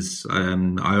EastEnders.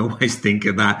 I always think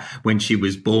of that when she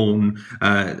was born.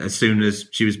 As soon as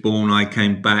she was born, I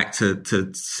came back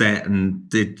to set and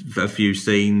did a few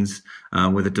scenes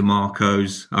with the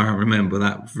DeMarcos. I remember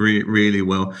that really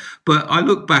well. But I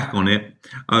look back on it,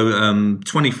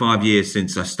 25 years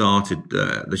since I started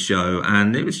the show,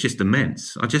 and it was just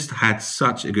immense. I just had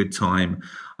such a good time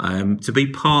to be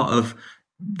part of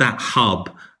that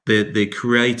hub, the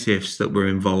creatives that were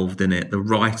involved in it, the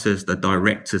writers, the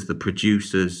directors, the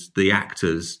producers, the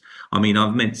actors. I mean,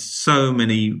 I've met so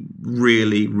many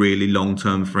really, really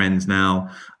long-term friends now.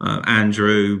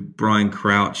 Andrew, Brian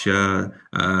Croucher,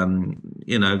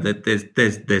 you know,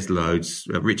 there's loads.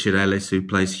 Richard Ellis, who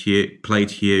played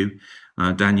Hugh,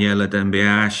 Daniela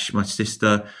Dembiash, my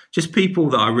sister, just people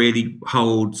that I really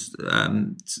hold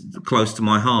close to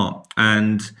my heart.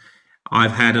 And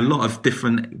I've had a lot of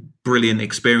different brilliant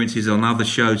experiences on other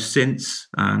shows since,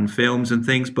 and films and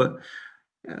things, but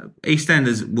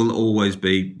EastEnders will always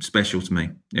be special to me.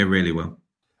 It really will.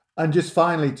 And just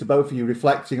finally, to both of you,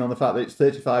 reflecting on the fact that it's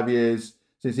 35 years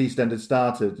since EastEnders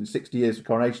started, and 60 years for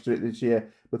Coronation Street this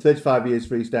year, but 35 years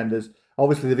for EastEnders.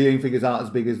 Obviously, the viewing figures aren't as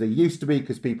big as they used to be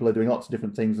because people are doing lots of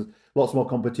different things, lots more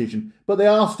competition, but they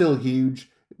are still huge,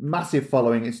 massive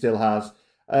following it still has.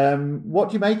 What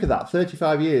do you make of that?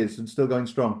 35 years and still going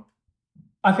strong.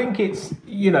 I think it's,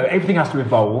 you know, everything has to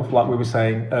evolve, like we were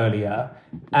saying earlier.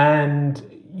 And,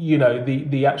 you know,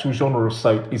 the actual genre of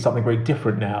soap is something very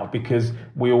different now because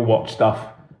we all watch stuff,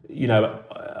 you know,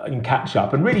 in catch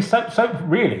up. And really, soap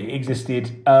really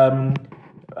existed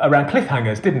around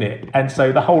cliffhangers, didn't it? And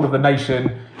so the whole of the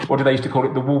nation, what do they used to call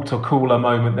it, the water cooler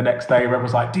moment the next day, where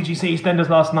everyone's like, did you see EastEnders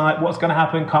last night? What's going to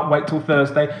happen? Can't wait till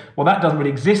Thursday. Well, that doesn't really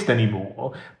exist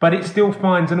anymore, but it still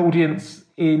finds an audience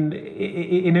in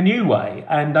a new way.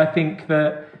 And I think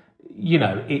that, you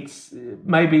know, it's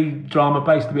maybe drama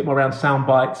based a bit more around sound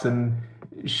bites and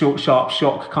short, sharp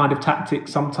shock kind of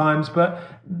tactics sometimes, but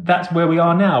that's where we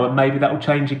are now, and maybe that will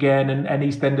change again. And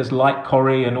EastEnders, like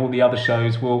Corrie and all the other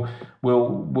shows, will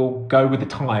go with the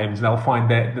times, and they'll find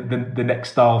the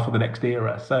next style for the next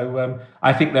era. So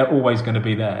I think they're always going to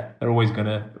be there. They're always going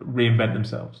to reinvent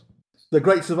themselves. They're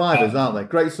great survivors, aren't they?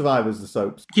 Great survivors, the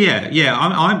soaps. Yeah.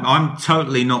 I'm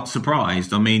totally not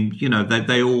surprised. I mean, you know,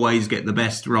 they always get the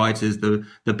best writers, the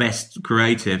best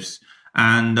creatives.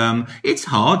 And it's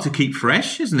hard to keep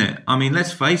fresh, isn't it? I mean,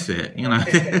 let's face it, you know,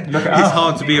 it's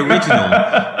hard to be original.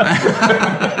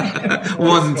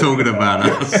 Wasn't talking about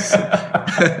us.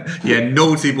 Yeah,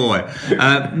 naughty boy.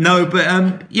 No,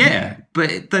 but yeah,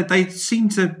 but they seem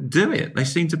to do it. They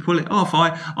seem to pull it off.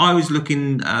 I was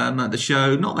looking at the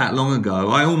show not that long ago.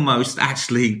 I almost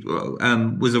actually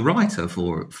was a writer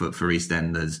for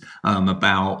EastEnders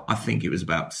about, I think it was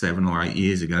about 7 or 8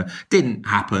 years ago. Didn't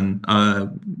happen,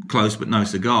 close but no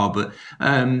cigar. But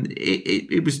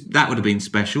it was, that would have been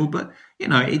special. But you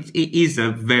know, it is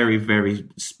a very, very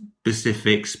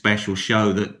specific, special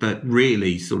show that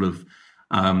really sort of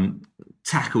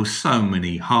tackles so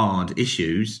many hard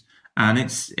issues. And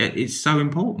it's so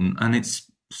important, and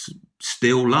it's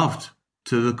still loved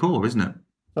to the core, isn't it?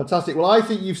 Fantastic. Well, I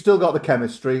think you've still got the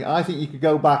chemistry. I think you could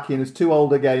go back in as two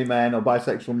older gay men or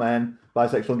bisexual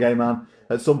gay man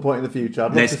at some point in the future.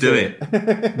 Let's do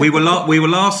it. We were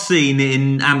last seen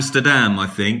in Amsterdam, I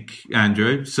think,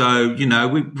 Andrew. So you know,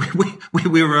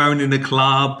 we were owning a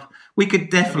club. We could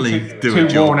definitely do it.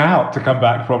 Too worn out to come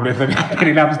back, probably, if they've been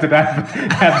in Amsterdam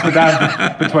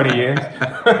for 20 years.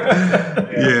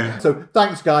 Yeah. So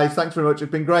thanks, guys. Thanks very much. It's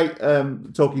been great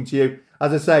talking to you.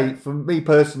 As I say, for me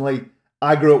personally,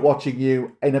 I grew up watching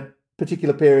you in a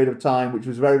particular period of time, which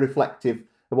was very reflective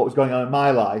of what was going on in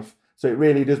my life. So it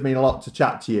really does mean a lot to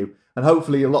chat to you. And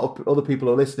hopefully a lot of other people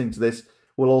who are listening to this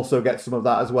will also get some of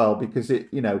that as well, because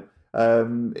it,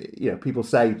 people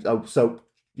say, oh, soap,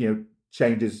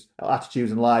 changes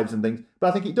attitudes and lives and things, but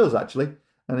I think it does actually.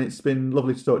 and it's been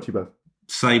lovely to talk to you both.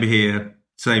 Same here.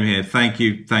 Thank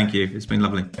you. It's been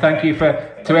lovely. Thank you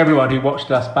to everyone who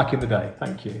watched us back in the day.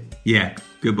 Thank you. Yeah,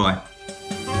 goodbye.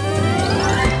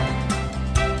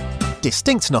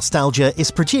 Distinct Nostalgia is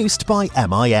produced by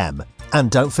MIM. And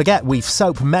don't forget, we've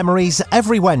soap memories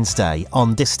every Wednesday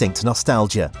on Distinct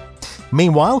Nostalgia.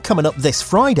 Meanwhile, coming up this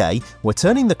Friday, we're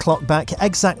turning the clock back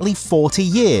exactly 40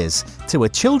 years to a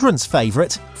children's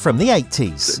favourite from the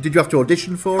 80s. Did you have to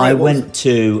audition for it? I went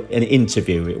to an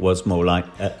interview. It was more like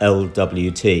a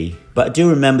LWT. But I do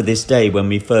remember this day when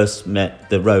we first met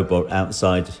the robot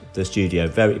outside the studio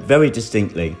very, very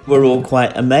distinctly. We're all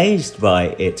quite amazed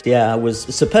by it. Yeah, I was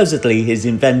supposedly his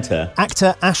inventor.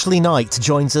 Actor Ashley Knight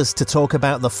joins us to talk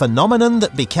about the phenomenon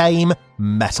that became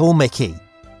Metal Mickey.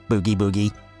 Boogie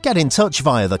Boogie. Get in touch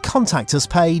via the Contact Us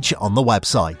page on the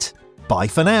website. Bye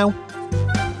for now.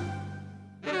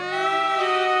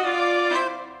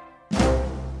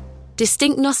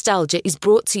 Distinct Nostalgia is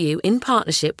brought to you in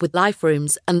partnership with Life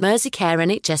Rooms and Merseycare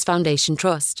NHS Foundation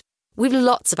Trust. We've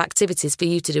lots of activities for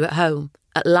you to do at home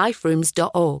at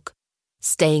liferooms.org.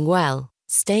 Staying well,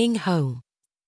 staying home.